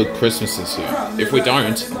have a good Christmas this year. If we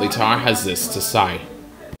don't, Litara has this to say.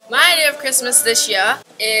 My idea of Christmas this year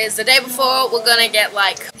is the day before we're gonna get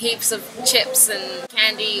like heaps of chips and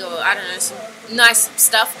candy, or I don't know, some nice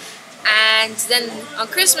stuff. And then on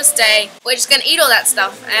Christmas Day, we're just gonna eat all that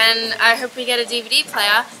stuff, and I hope we get a DVD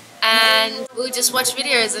player and we'll just watch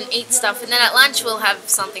videos and eat stuff, and then at lunch we'll have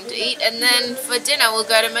something to eat, and then for dinner we'll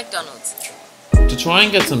go to McDonald's. To try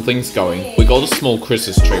and get some things going, we got a small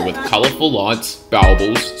Christmas tree with colourful lights,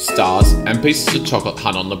 baubles, stars, and pieces of chocolate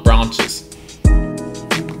hung on the branches.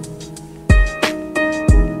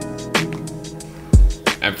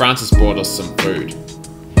 And Francis brought us some food.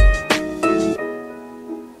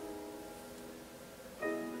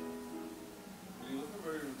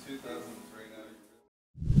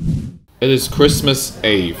 It is Christmas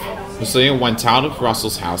Eve. Masina went out of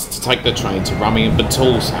Russell's house to take the train to Vanya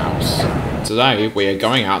Taule'alo's house. Today we are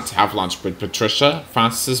going out to have lunch with Patricia,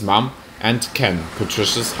 Francis's mum, and Ken,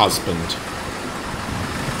 Patricia's husband.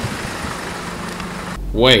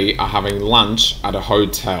 We are having lunch at a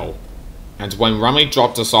hotel, and when Rummy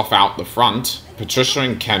dropped us off out the front, Patricia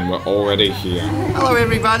and Ken were already here. Hello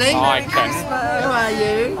everybody. Hi Ken. How are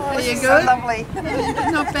you? Are you good? So lovely.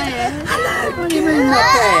 Not bad. What do you mean not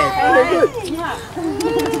bad?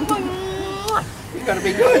 You've got to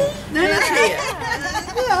be good. No, yeah.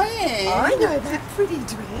 I know that pretty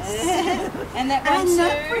dress. And that one and too.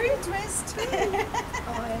 that pretty dress too.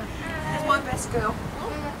 That's my best girl.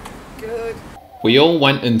 Good. We all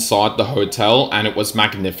went inside the hotel and it was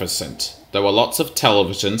magnificent. There were lots of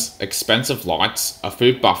televisions, expensive lights, a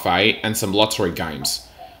food buffet, and some lottery games.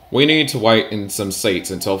 We needed to wait in some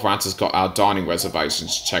seats until Francis got our dining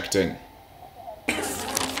reservations checked in.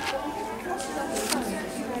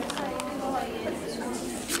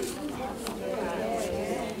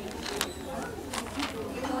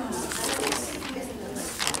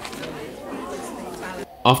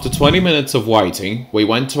 After 20 minutes of waiting, we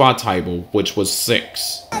went to our table, which was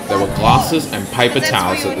 6. There were glasses and paper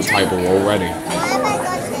towels at the table already.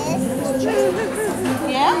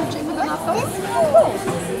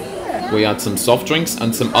 We had some soft drinks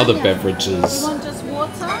and some other beverages.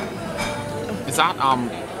 Is that,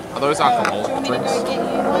 are those alcoholic drinks?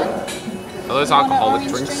 Are those alcoholic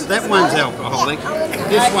drinks? That one's alcoholic.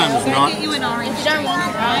 This one's not. You an orange. You don't want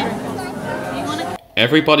it, right?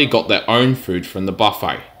 Everybody got their own food from the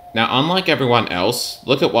buffet. Now, unlike everyone else,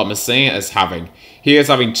 look at what Masina is having. He is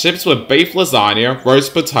having chips with beef lasagna,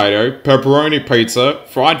 roast potato, pepperoni pizza,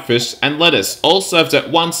 fried fish, and lettuce, all served at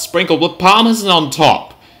once, sprinkled with parmesan on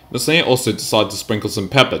top. Masina also decided to sprinkle some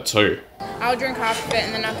pepper too. I'll drink half of it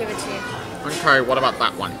and then I'll give it to you. Okay, what about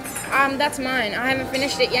that one? That's mine. I haven't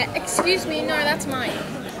finished it yet. Excuse me, no, that's mine.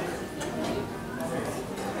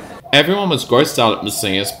 Everyone was grossed out at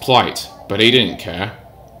Masina's plate, but he didn't care.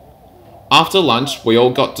 After lunch, we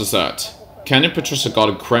all got dessert. Ken and Patricia got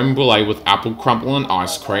a creme brulee with apple crumble and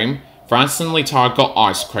ice cream. Francis and Litara got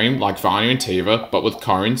ice cream like Vanya and Tiva, but with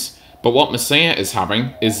cones. But what Masina is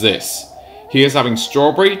having is this. He is having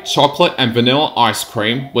strawberry, chocolate and vanilla ice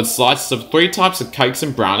cream with slices of 3 types of cakes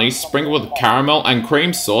and brownies sprinkled with caramel and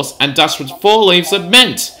cream sauce and dashed with 4 leaves of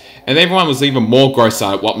mint. And everyone was even more grossed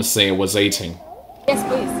out at what Masina was eating. Yes,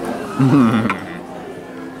 please.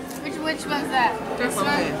 Which one's that? This one?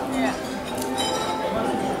 Yeah.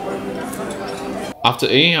 After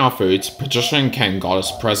eating our foods, Patricia and Ken got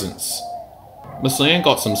us presents. Masina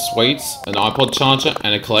got some sweets, an iPod charger,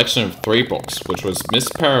 and a collection of 3 books, which was Miss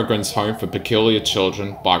Peregrine's Home for Peculiar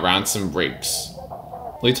Children by Ransom Riggs.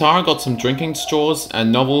 Litara got some drinking straws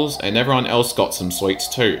and novels, and everyone else got some sweets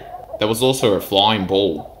too. There was also a flying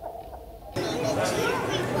ball.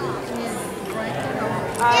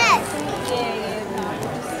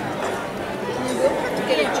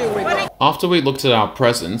 After we looked at our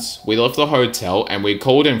presents, we left the hotel and we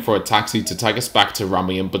called in for a taxi to take us back to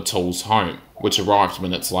Rummy and Batul's home, which arrived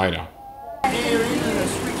minutes later. Alright,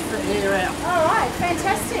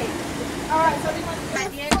 fantastic. Alright, so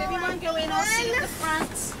everyone go in, I'll sit at the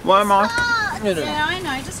front. Why am I? Yeah, I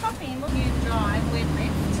know, just hop in. Look, you drive, we're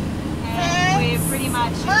left. And we're pretty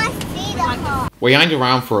much... We hanged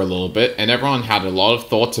around for a little bit and everyone had a lot of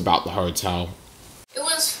thoughts about the hotel. It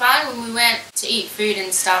was fun when we went to eat food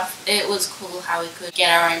and stuff. It was cool how we could get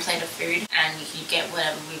our own plate of food and we could get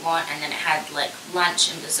whatever we want, and then it had like lunch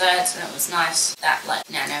and desserts, and it was nice that like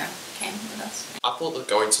Nano came with us. I thought that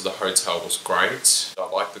going to the hotel was great. I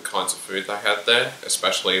liked the kinds of food they had there,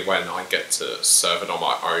 especially when I get to serve it on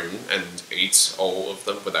my own and eat all of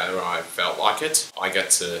them whenever I felt like it. I get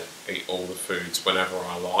to eat all the foods whenever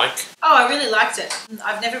I like. Oh, I really liked it.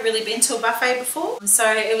 I've never really been to a buffet before,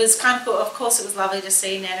 so it was kind of cool. Of course, it was lovely to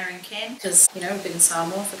see Nana and Ken because, you know, we've been in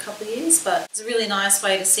Samoa for a couple of years, but it's a really nice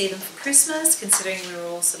way to see them for Christmas, considering we were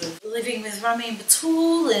all sort of living with Rummy and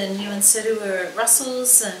Batul, and you and Setu were at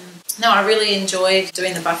Russell's. And no, I really enjoyed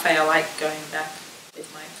doing the buffet. I like going back with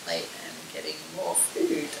my plate and getting more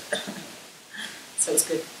food. So it was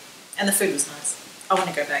good. And the food was nice. I want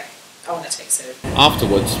to go back. I want to take Setu.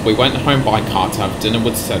 Afterwards, we went home by car to have dinner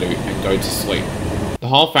with Setu and go to sleep. The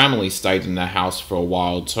whole family stayed in their house for a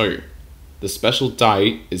while too. The special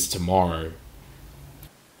day is tomorrow.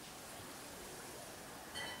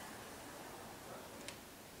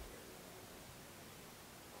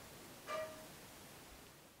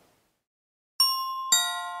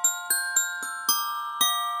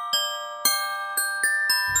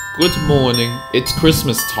 Good morning, it's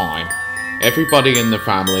Christmas time. Everybody in the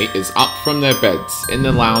family is up from their beds in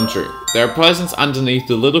the lounge room. There are presents underneath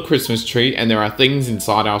the little Christmas tree and there are things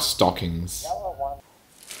inside our stockings.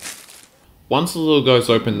 Once the little girls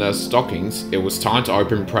opened their stockings, it was time to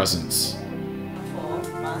open presents.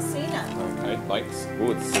 Okay, thanks.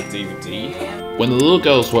 Oh, it's a DVD. When the little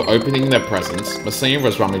girls were opening their presents, Masina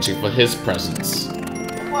was rummaging for his presents.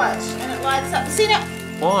 Watch, and it lights up. Masina!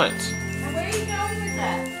 What? Now where are you going with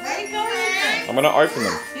that? Where are you going with it? I'm gonna open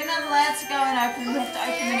them. You're not allowed to go and open them. You have to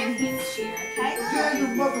open them in his share, okay?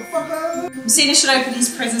 Masina should open his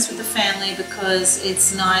presents with the family because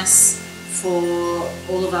it's nice for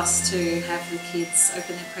all of us to have the kids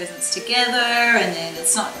open their presents together, and then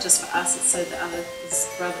it's not just for us, it's so that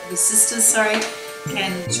his sisters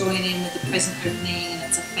can join in with the present opening, and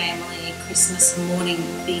it's a family Christmas morning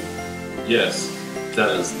thing. Yes,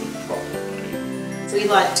 that is the problem. We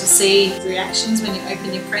like to see reactions when you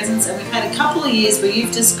open your presents, and we've had a couple of years where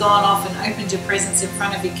you've just gone off and opened your presents in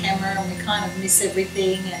front of your camera, and we kind of miss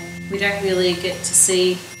everything, and we don't really get to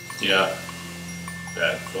see. Yeah,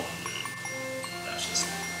 bad thought.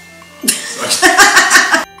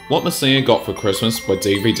 What Masina got for Christmas were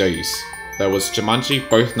DVDs. there was Jumanji,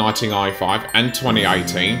 both 1995 and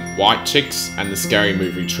 2018, White Chicks, and the Scary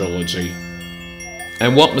Movie trilogy.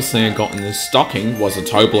 And what Masina got in this stocking was a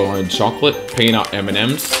Toblerone chocolate, peanut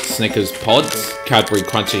M&Ms, Snickers pods, Cadbury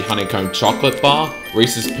Crunchy Honeycomb chocolate bar,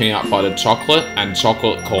 Reese's peanut butter chocolate, and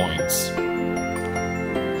chocolate coins.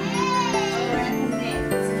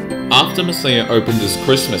 After Masina opened his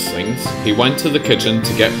Christmas things, he went to the kitchen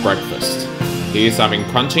to get breakfast. He is having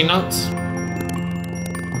crunchy nuts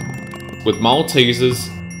with Maltesers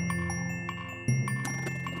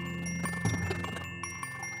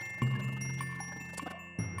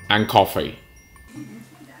and coffee.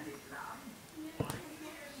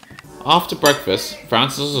 After breakfast,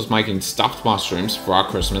 Francis was making stuffed mushrooms for our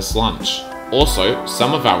Christmas lunch. Also,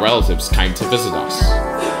 some of our relatives came to visit us.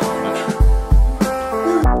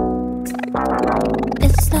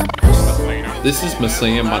 This is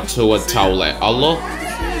Tiva Taule'alo,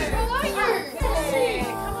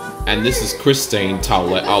 and this is Christine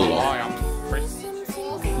Taule'alo.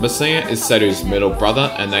 Masina is Setu's middle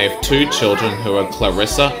brother, and they have two children who are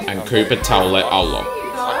Clarissa and Cooper Taule'alo.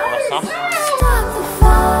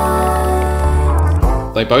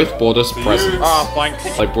 They both bought us presents. Oh, thanks.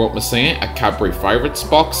 They brought Masina a Cadbury Favourites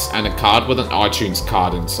box and a card with an iTunes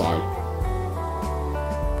card inside.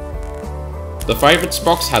 The Favourites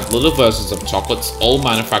box had little versions of chocolates, all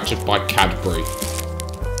manufactured by Cadbury.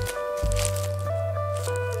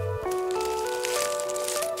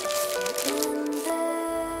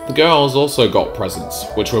 The girls also got presents,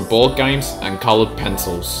 which were board games and coloured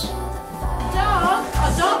pencils.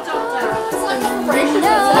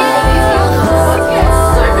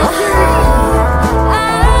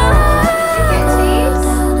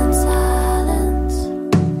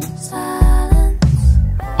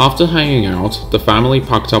 After hanging out, the family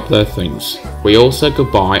packed up their things. We all said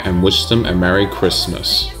goodbye and wished them a Merry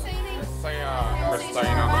Christmas.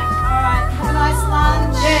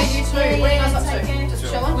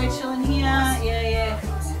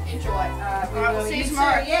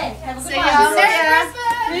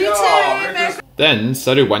 Then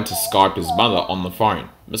Setu went to Skype his mother on the phone.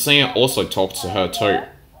 Masina also talked to her too.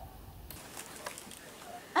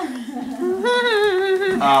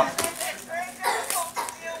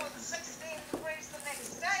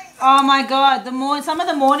 Oh my god, some of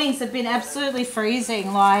the mornings have been absolutely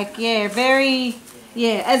freezing. Like, yeah, very,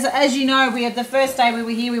 yeah. As you know, we had the first day we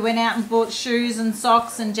were here, we went out and bought shoes and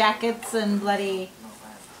socks and jackets and bloody,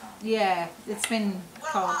 yeah, it's been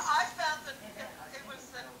cold. Well, I found that it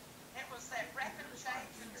was that rapid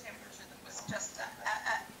change in temperature that was just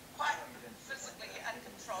quite physically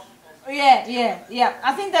uncontrollable. Yeah.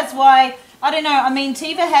 I think that's why, I don't know, I mean,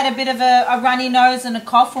 Tiva had a bit of a runny nose and a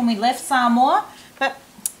cough when we left Samoa,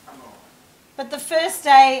 but the first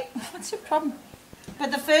day, what's your problem?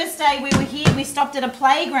 But the first day we were here, we stopped at a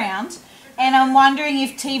playground, and I'm wondering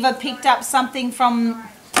if Tiva picked up something from...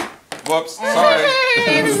 Whoops, sorry.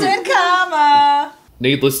 Instant karma.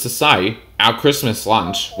 Needless to say, our Christmas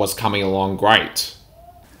lunch was coming along great.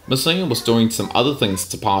 Masina was doing some other things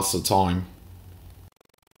to pass the time.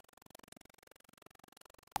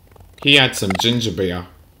 He had some ginger beer.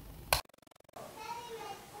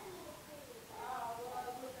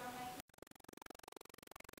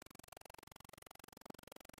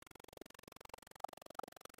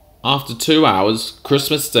 After 2 hours,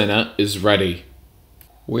 Christmas dinner is ready.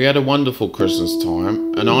 We had a wonderful Christmas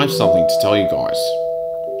time, and I have something to tell you guys.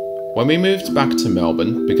 When we moved back to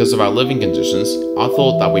Melbourne, because of our living conditions, I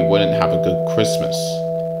thought that we wouldn't have a good Christmas.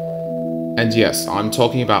 And yes, I'm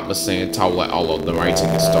talking about Vanya Taule'alo narrating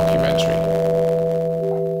this documentary.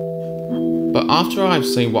 But after I've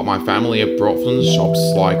seen what my family have brought from the shops,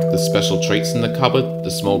 like the special treats in the cupboard,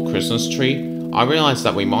 the small Christmas tree, I realised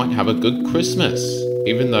that we might have a good Christmas,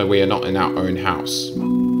 even though we are not in our own house.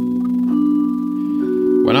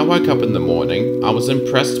 When I woke up in the morning, I was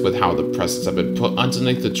impressed with how the presents have been put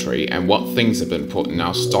underneath the tree and what things have been put in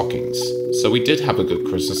our stockings, so we did have a good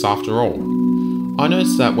Christmas after all. I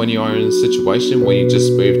noticed that when you are in a situation where you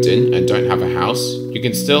just moved in and don't have a house, you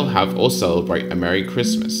can still have or celebrate a Merry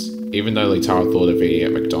Christmas, even though Litara thought of eating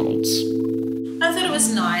at McDonald's. I thought it was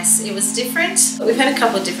nice. It was different. We've had a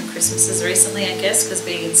couple of different Christmases recently, I guess, because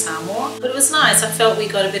being in Samoa. But it was nice. I felt we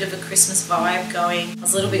got a bit of a Christmas vibe going. I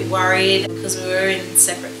was a little bit worried because we were in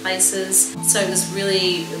separate places. So it was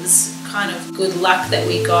kind of good luck that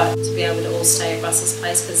we got to be able to all stay at Russell's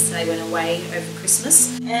place because they went away over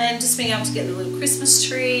Christmas. And just being able to get the little Christmas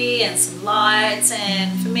tree and some lights,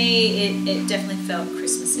 and for me, it definitely felt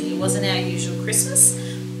Christmassy. It wasn't our usual Christmas,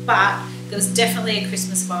 but There was definitely a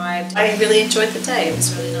Christmas vibe. I really enjoyed the day. It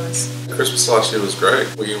was really nice. Christmas last year was great.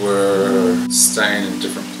 We were staying in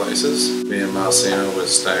different places. Me and Masina were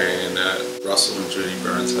staying at Russell and Judy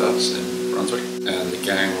Burns' house in Brunswick, and the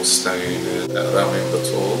gang was staying at Vanya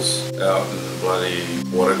Taule'alo's out in bloody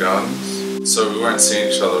water gardens. So we weren't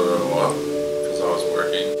seeing each other a lot because I was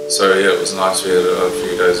working. So yeah, it was nice. We had a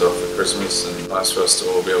few days off for Christmas and nice for us to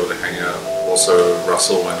all be able to hang out. Also,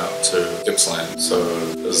 Russell went up to Gippsland, so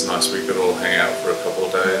it was nice we could all hang out for a couple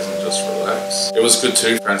of days and just relax. It was good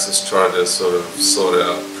too. Francis tried to sort of sort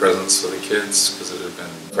out presents for the kids because it had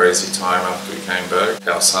been a crazy time after we came back.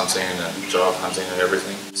 House hunting and job hunting and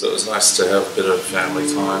everything. So it was nice to have a bit of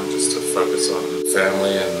family time just to focus on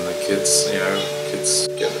family and the kids, you know, kids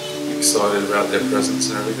get excited about their presents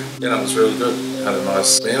and everything. Yeah, it was really good. Had a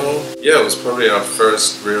nice meal. Yeah, it was probably our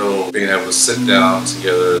first real being able to sit down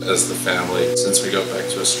together as the family since we got back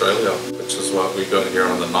to Australia, which is what we got here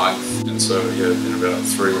on the 9th. And so yeah, in about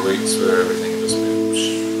 3 weeks where everything just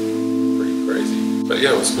been pretty crazy. But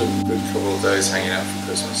yeah, it was good. Good couple of days hanging out for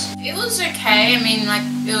Christmas. It was okay. I mean, like,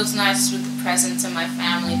 it was nice with the presents and my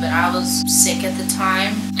family, but I was sick at the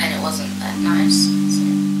time and it wasn't that nice. So,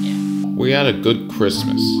 yeah. We had a good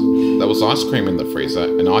Christmas. There was ice cream in the freezer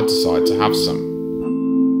and I decided to have some.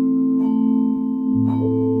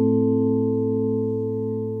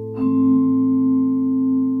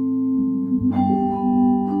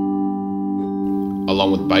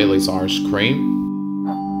 Along with Bailey's Irish cream,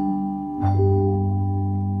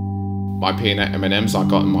 my peanut M&Ms I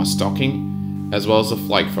got in my stocking, as well as a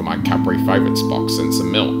flake from my Cadbury Favourites box and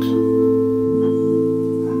some milk.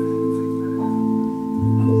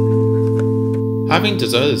 Having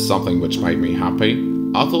dessert is something which made me happy.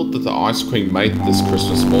 I thought that the ice cream made this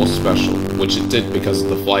Christmas more special, which it did because of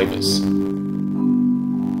the flavours.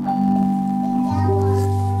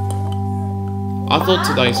 I thought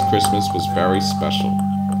today's Christmas was very special.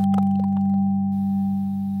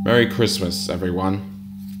 Merry Christmas, everyone.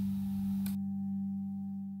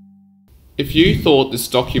 If you thought this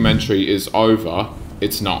documentary is over,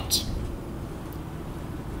 it's not.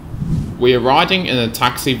 We are riding in a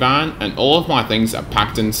taxi van and all of my things are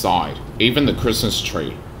packed inside, even the Christmas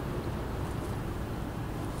tree.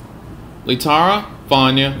 Litara,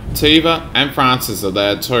 Vanya, Tiva and Francis are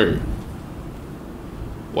there too.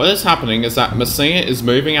 What is happening is that Masina is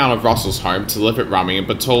moving out of Russell's home to live at Vanya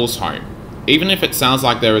Taule'alo's home. Even if it sounds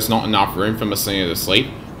like there is not enough room for Masina to sleep,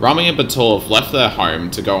 Vanya Taule'alo have left their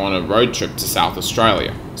home to go on a road trip to South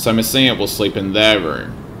Australia, so Masina will sleep in their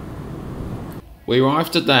room. We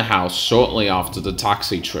arrived at their house shortly after the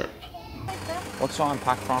taxi trip. What's to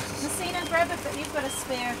unpack, Francis? Masina, grab a bag. You've got a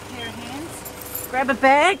spare pair of hands. Grab a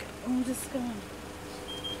bag. I'm just going.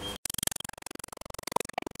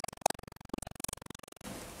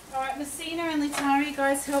 Alright, Masina and Litara, you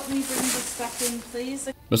guys help me bring this stuff in, please.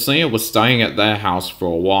 Masina was staying at their house for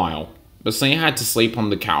a while. Masina had to sleep on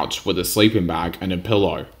the couch with a sleeping bag and a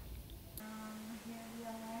pillow.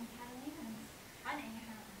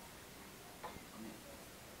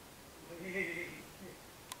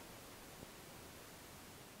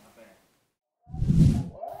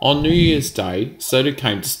 On New Year's Day, Setu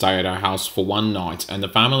came to stay at our house for one night and the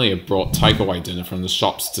family had brought takeaway dinner from the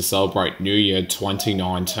shops to celebrate New Year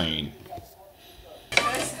 2019.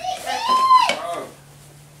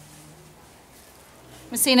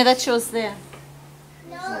 Masina, that's yours there.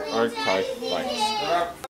 Okay,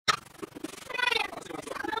 thanks.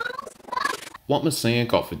 What Masina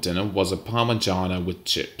got for dinner was a Parmigiana with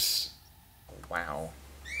chips. Wow.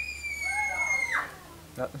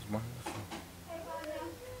 That was wonderful.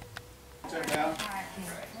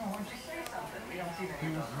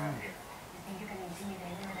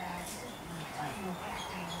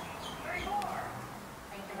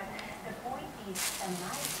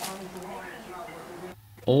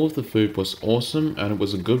 All of the food was awesome and it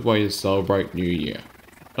was a good way to celebrate New Year.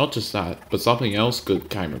 Not just that, but something else good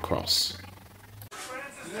came across.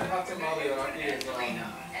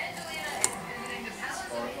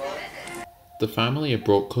 The family had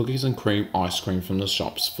brought cookies and cream ice cream from the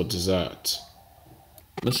shops for dessert.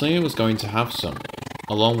 Masina was going to have some,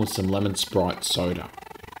 along with some lemon Sprite soda.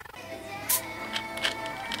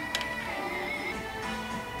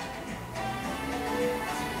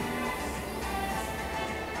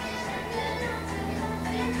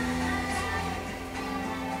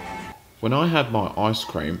 When I had my ice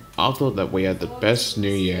cream, I thought that we had the best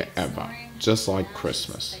New Year ever, just like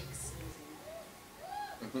Christmas.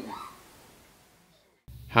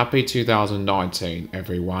 Happy 2019,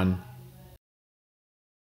 everyone.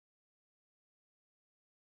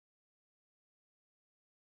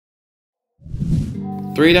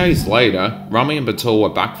 3 days later, Rummy and Batul were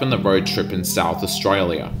back from the road trip in South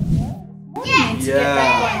Australia.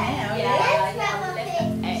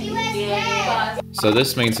 So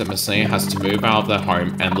this means that Masina has to move out of their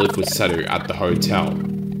home and live with Setu at the hotel.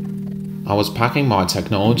 I was packing my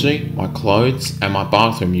technology, my clothes, and my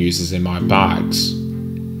bathroom uses in my bags.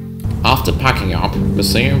 After packing up,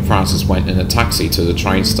 Masina and Francis went in a taxi to the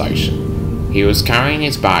train station. He was carrying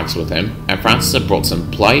his bags with him, and Francis had brought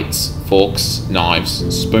some plates, forks, knives,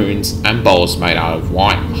 spoons, and bowls made out of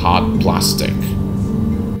white, hard plastic.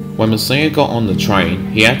 When Masina got on the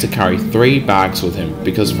train, he had to carry 3 bags with him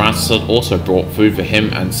because Francis had also brought food for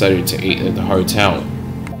him and Setu to eat at the hotel.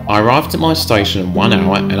 I arrived at my station in 1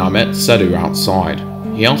 hour and I met Setu outside.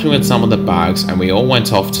 He helped me with some of the bags and we all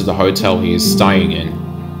went off to the hotel he is staying in.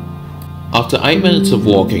 After 8 minutes of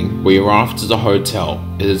walking, we arrived at the hotel.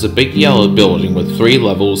 It is a big yellow building with 3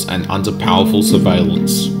 levels and under powerful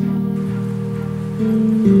surveillance.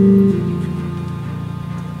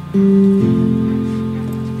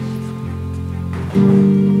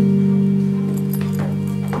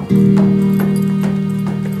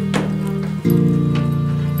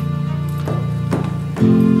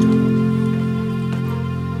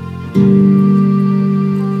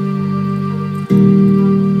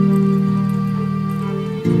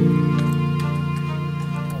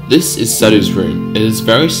 This is Setu's room. It is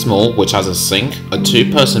very small, which has a sink, a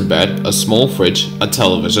 2-person bed, a small fridge, a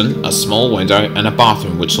television, a small window, and a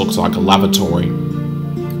bathroom which looks like a lavatory.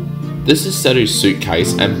 This is Setu's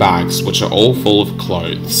suitcase and bags, which are all full of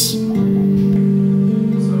clothes.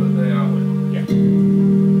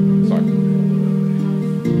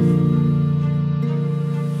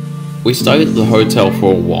 We stayed at the hotel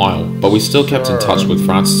for a while, but we still kept in touch with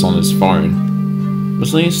Francis on his phone.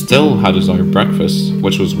 Masina still had his own breakfast,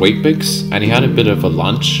 which was Weet-Bix, and he had a bit of a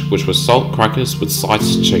lunch, which was salt crackers with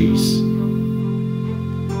sliced cheese.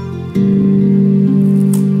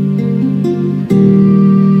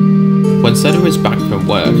 When Setu was back from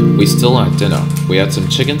work, we still had dinner. We had some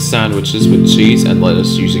chicken sandwiches with cheese and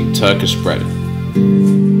lettuce using Turkish bread.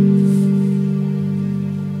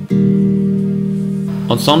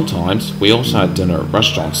 And sometimes, we also had dinner at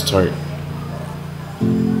restaurants too.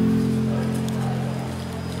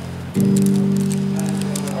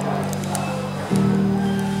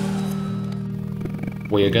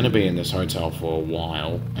 We are going to be in this hotel for a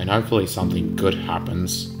while, and hopefully something good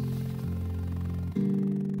happens.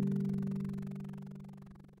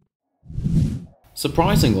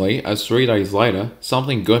 Surprisingly, as 3 days later,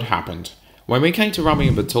 something good happened. When we came to Rummy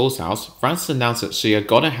and Batul's house, Francis announced that she had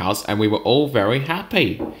got a house and we were all very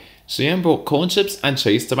happy. She even brought corn chips and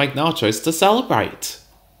cheese to make nachos to celebrate.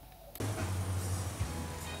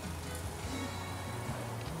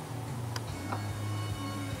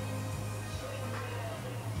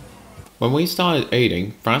 When we started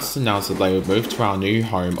eating, Francis announced that they would move to our new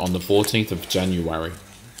home on the 14th of January.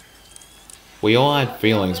 We all had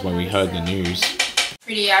feelings when we heard the news.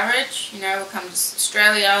 Pretty average, you know, come to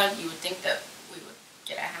Australia, you would think that we would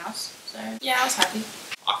get a house. So yeah, I was happy.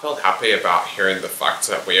 I felt happy about hearing the fact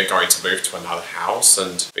that we are going to move to another house,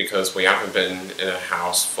 and because we haven't been in a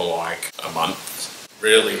house for like a month,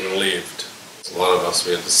 really relieved. A lot of us,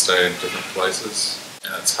 we had to stay in different places.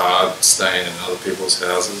 And it's hard staying in other people's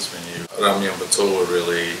houses when you... Rummy and Batul were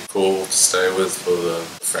really cool to stay with for the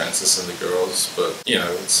Francis and the girls, but you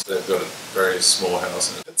know, they've got a very small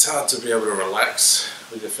house and it's hard to be able to relax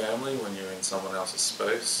with your family when you're in someone else's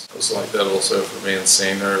space. It was like that also for me and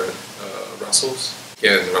Sina at Russell's.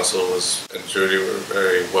 Yeah, and Russell and Judy were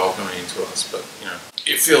very welcoming to us, but you know,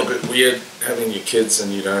 you feel a bit weird having your kids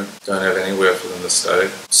and you don't have anywhere for them to stay.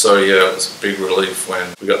 So yeah, it was a big relief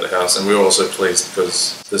when we got the house, and we were also pleased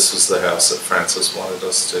because this was the house that Francis wanted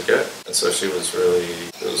us to get, and so it was really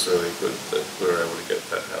good that we were able to get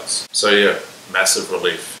that house. So yeah, massive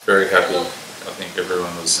relief. Very happy. I think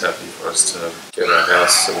everyone was happy for us to get our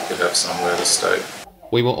house so we could have somewhere to stay.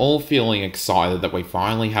 We were all feeling excited that we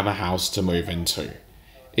finally have a house to move into.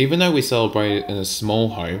 Even though we celebrated in a small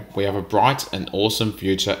home, we have a bright and awesome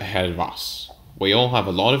future ahead of us. We all have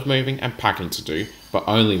a lot of moving and packing to do, but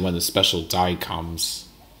only when the special day comes.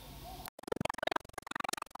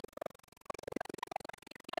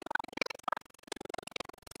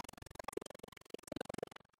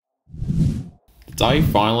 The day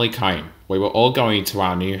finally came. We were all going to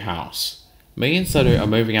our new house. Me and Setu are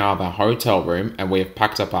moving out of our hotel room and we have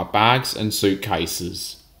packed up our bags and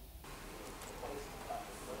suitcases.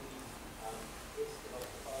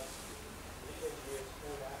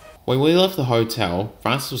 When we left the hotel,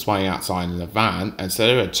 Francis was waiting outside in the van and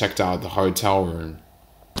Setu had checked out of the hotel room.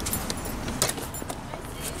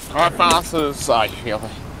 Alright, Francis, how you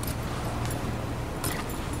feeling?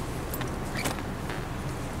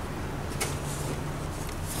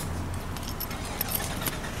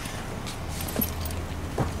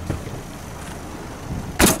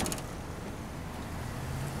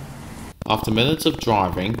 After minutes of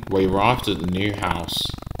driving, we arrived at the new house.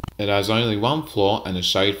 It has only one floor and a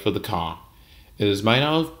shade for the car. It is made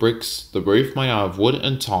out of bricks, the roof made out of wood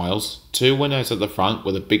and tiles, 2 windows at the front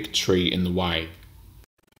with a big tree in the way.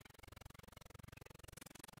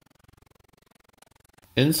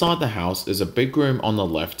 Inside the house is a big room on the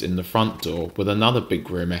left in the front door with another big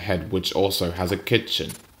room ahead which also has a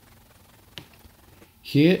kitchen.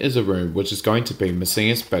 Here is a room which is going to be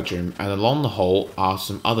Masina's bedroom, and along the hall are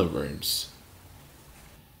some other rooms.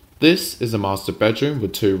 This is a master bedroom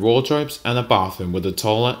with 2 wardrobes and a bathroom with a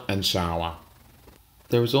toilet and shower.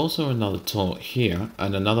 There is also another toilet here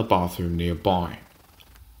and another bathroom nearby.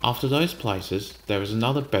 After those places, there is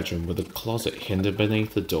another bedroom with a closet hidden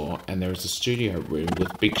beneath the door, and there is a studio room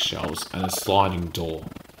with big shelves and a sliding door.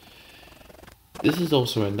 This is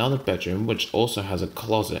also another bedroom which also has a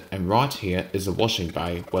closet, and right here is a washing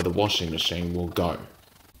bay where the washing machine will go.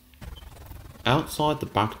 Outside the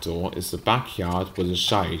back door is the backyard with a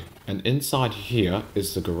shade, and inside here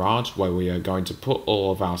is the garage where we are going to put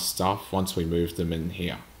all of our stuff once we move them in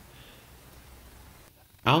here.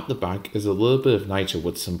 Out the back is a little bit of nature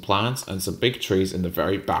with some plants and some big trees in the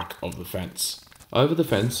very back of the fence. Over the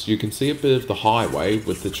fence you can see a bit of the highway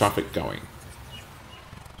with the traffic going.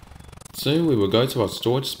 Soon we will go to our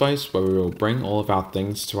storage space where we will bring all of our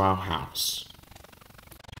things to our house.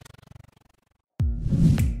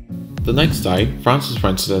 The next day, Francis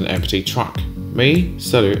rented an empty truck. Me,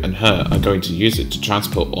 Setu and her are going to use it to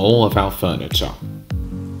transport all of our furniture.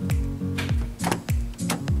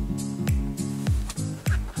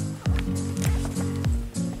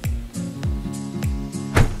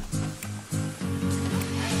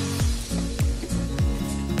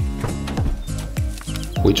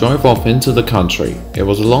 We drove off into the country. It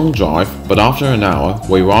was a long drive, but after an hour,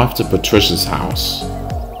 we arrived at Patricia's house.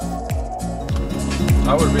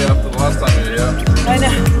 I would be up the last time you were here. I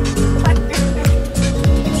know.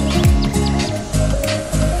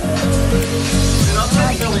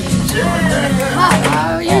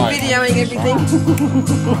 Oh, you're videoing everything.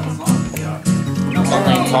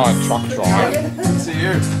 Truck drive. See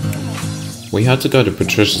you. We had to go to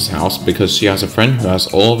Patricia's house because she has a friend who has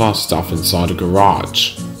all of our stuff inside a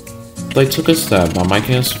garage. They took us there by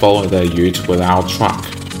making us follow their ute with our truck.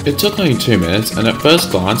 It took only 2 minutes, and at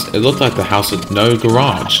first glance it looked like the house had no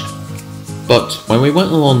garage. But when we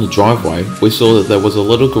went along the driveway, we saw that there was a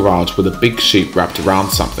little garage with a big sheet wrapped around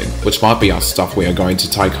something, which might be our stuff we are going to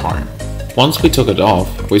take home. Once we took it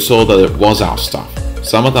off, we saw that it was our stuff.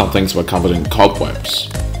 Some of our things were covered in cobwebs.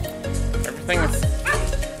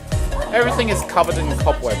 Everything is covered in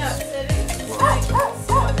cobwebs.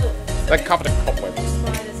 They're covered in cobwebs.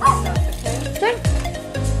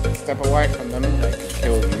 Step away from them, they can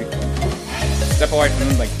kill you. Step away from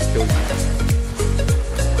them, they can kill you.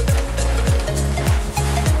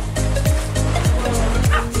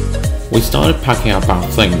 We started packing up our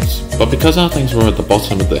things, but because our things were at the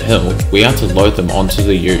bottom of the hill, we had to load them onto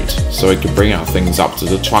the ute so it could bring our things up to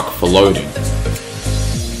the truck for loading.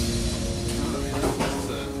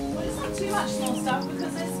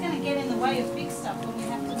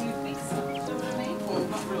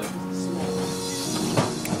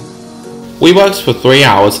 We worked for 3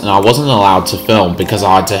 hours and I wasn't allowed to film because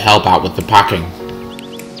I had to help out with the packing.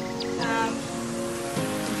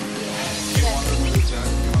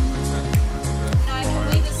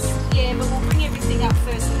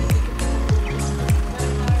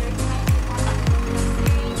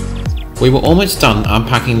 We were almost done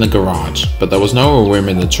unpacking the garage, but there was no room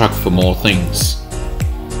in the truck for more things.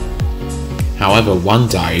 However, one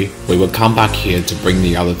day, we would come back here to bring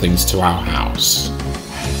the other things to our house.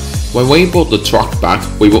 When we brought the truck back,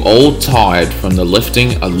 we were all tired from the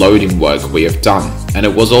lifting and loading work we have done, and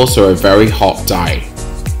it was also a very hot day.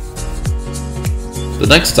 The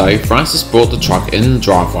next day, Francis brought the truck in the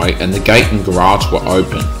driveway and the gate and garage were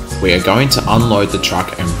open. We are going to unload the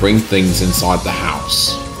truck and bring things inside the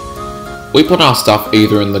house. We put our stuff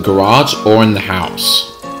either in the garage or in the house.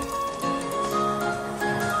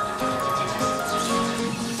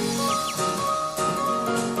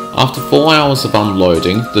 After 4 hours of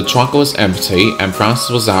unloading, the truck was empty and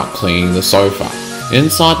Francis was out cleaning the sofa.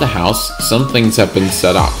 Inside the house, some things had been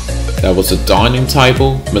set up. There was a dining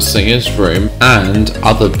table, Masina's room, and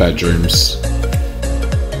other bedrooms.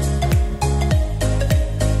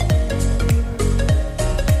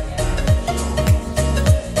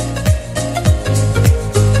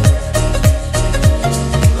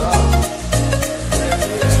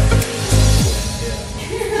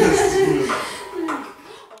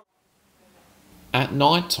 At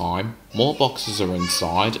night time, more boxes are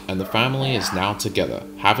inside and the family is now together,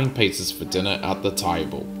 having pizzas for dinner at the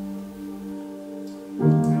table.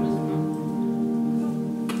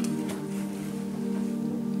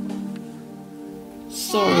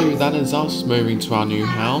 that is us moving to our new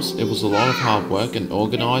house. It was a lot of hard work and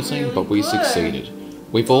organising, but we succeeded.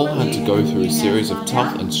 We've all had to go through a series of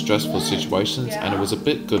tough and stressful situations, and it was a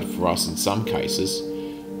bit good for us in some cases.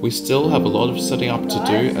 We still have a lot of setting up to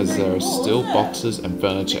do, as there are still boxes and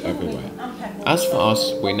furniture everywhere. As for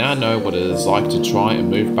us, we now know what it is like to try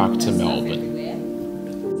and move back to Melbourne.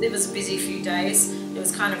 It was a busy few days. It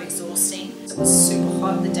was kind of exhausting. It was super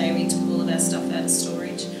hot the day we took all of our stuff out of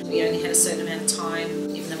storage. We only had a certain amount of time,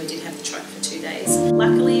 even though we did have the truck for 2 days.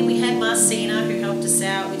 Luckily, we had Masina who helped us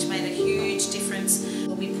out, which made a huge difference.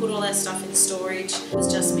 When we put all our stuff in storage, it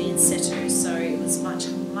was just me and Setu, so it was much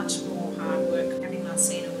more hard work. Having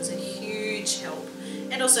Masina was a huge help.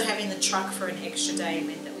 And also having the truck for an extra day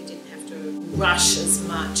meant that we didn't have to rush as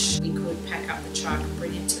much. We could pack up the truck,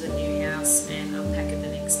 bring it to the new house and unpack it the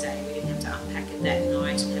next day. We didn't have to unpack it that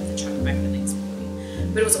night and have the truck back the next morning.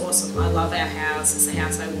 But it was awesome. I love our house. It's the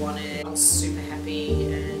house I wanted. I was super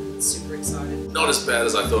happy and super excited. Not as bad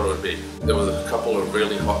as I thought it would be. There was a couple of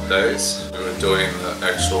really hot days. We were doing the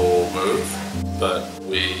actual move, but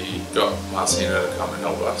we got Masina to come and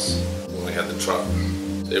help us when we had the truck.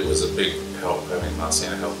 It was a big help having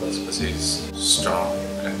Masina help us because he's strong,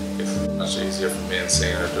 and it's much easier for me and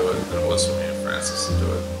Sina to do it than it was for me and Francis to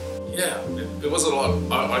do it. Yeah, it was a lot.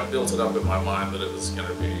 I built it up in my mind that it was going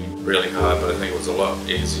to be really hard, but I think it was a lot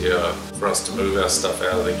easier for us to move our stuff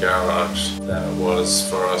out of the garage than it was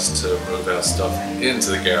for us to move our stuff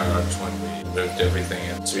into the garage when we moved everything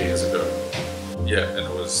in 2 years ago. Yeah, and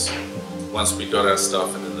it was, once we got our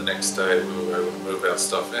stuff, and then the next day we were able to move our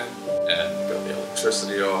stuff in and got the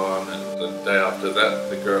electricity on, and the day after that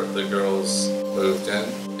the girls moved in.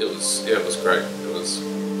 It was great. It was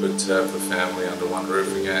good to have the family under one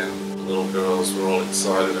roof again. The little girls were all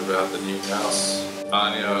excited about the new house.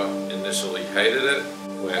 Vanya initially hated it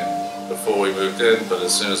before we moved in, but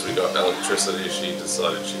as soon as we got electricity, she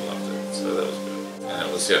decided she loved it. So that was good. And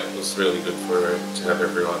it was really good for her to have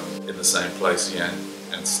everyone in the same place again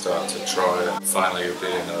and start to try and finally be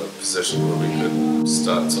in a position where we could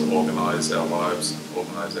start to organise our lives and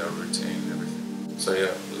organise our routine and everything. So yeah,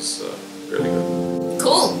 it was really good.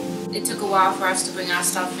 Cool! It took a while for us to bring our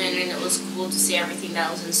stuff in, and it was cool to see everything that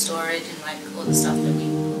was in storage and like all the stuff that we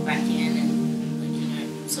put back in, and like, you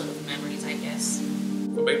know, sort of memories, I guess.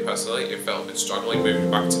 For me personally, it felt a bit struggling moving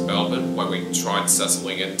back to Melbourne when we tried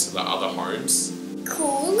settling into the other homes.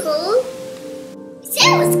 Cool.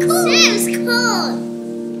 That was cool.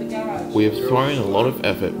 We have thrown a lot of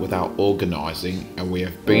effort with our organising, and we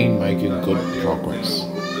have been making good progress.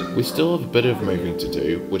 We still have a bit of moving to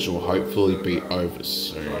do, which will hopefully be over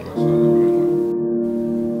soon.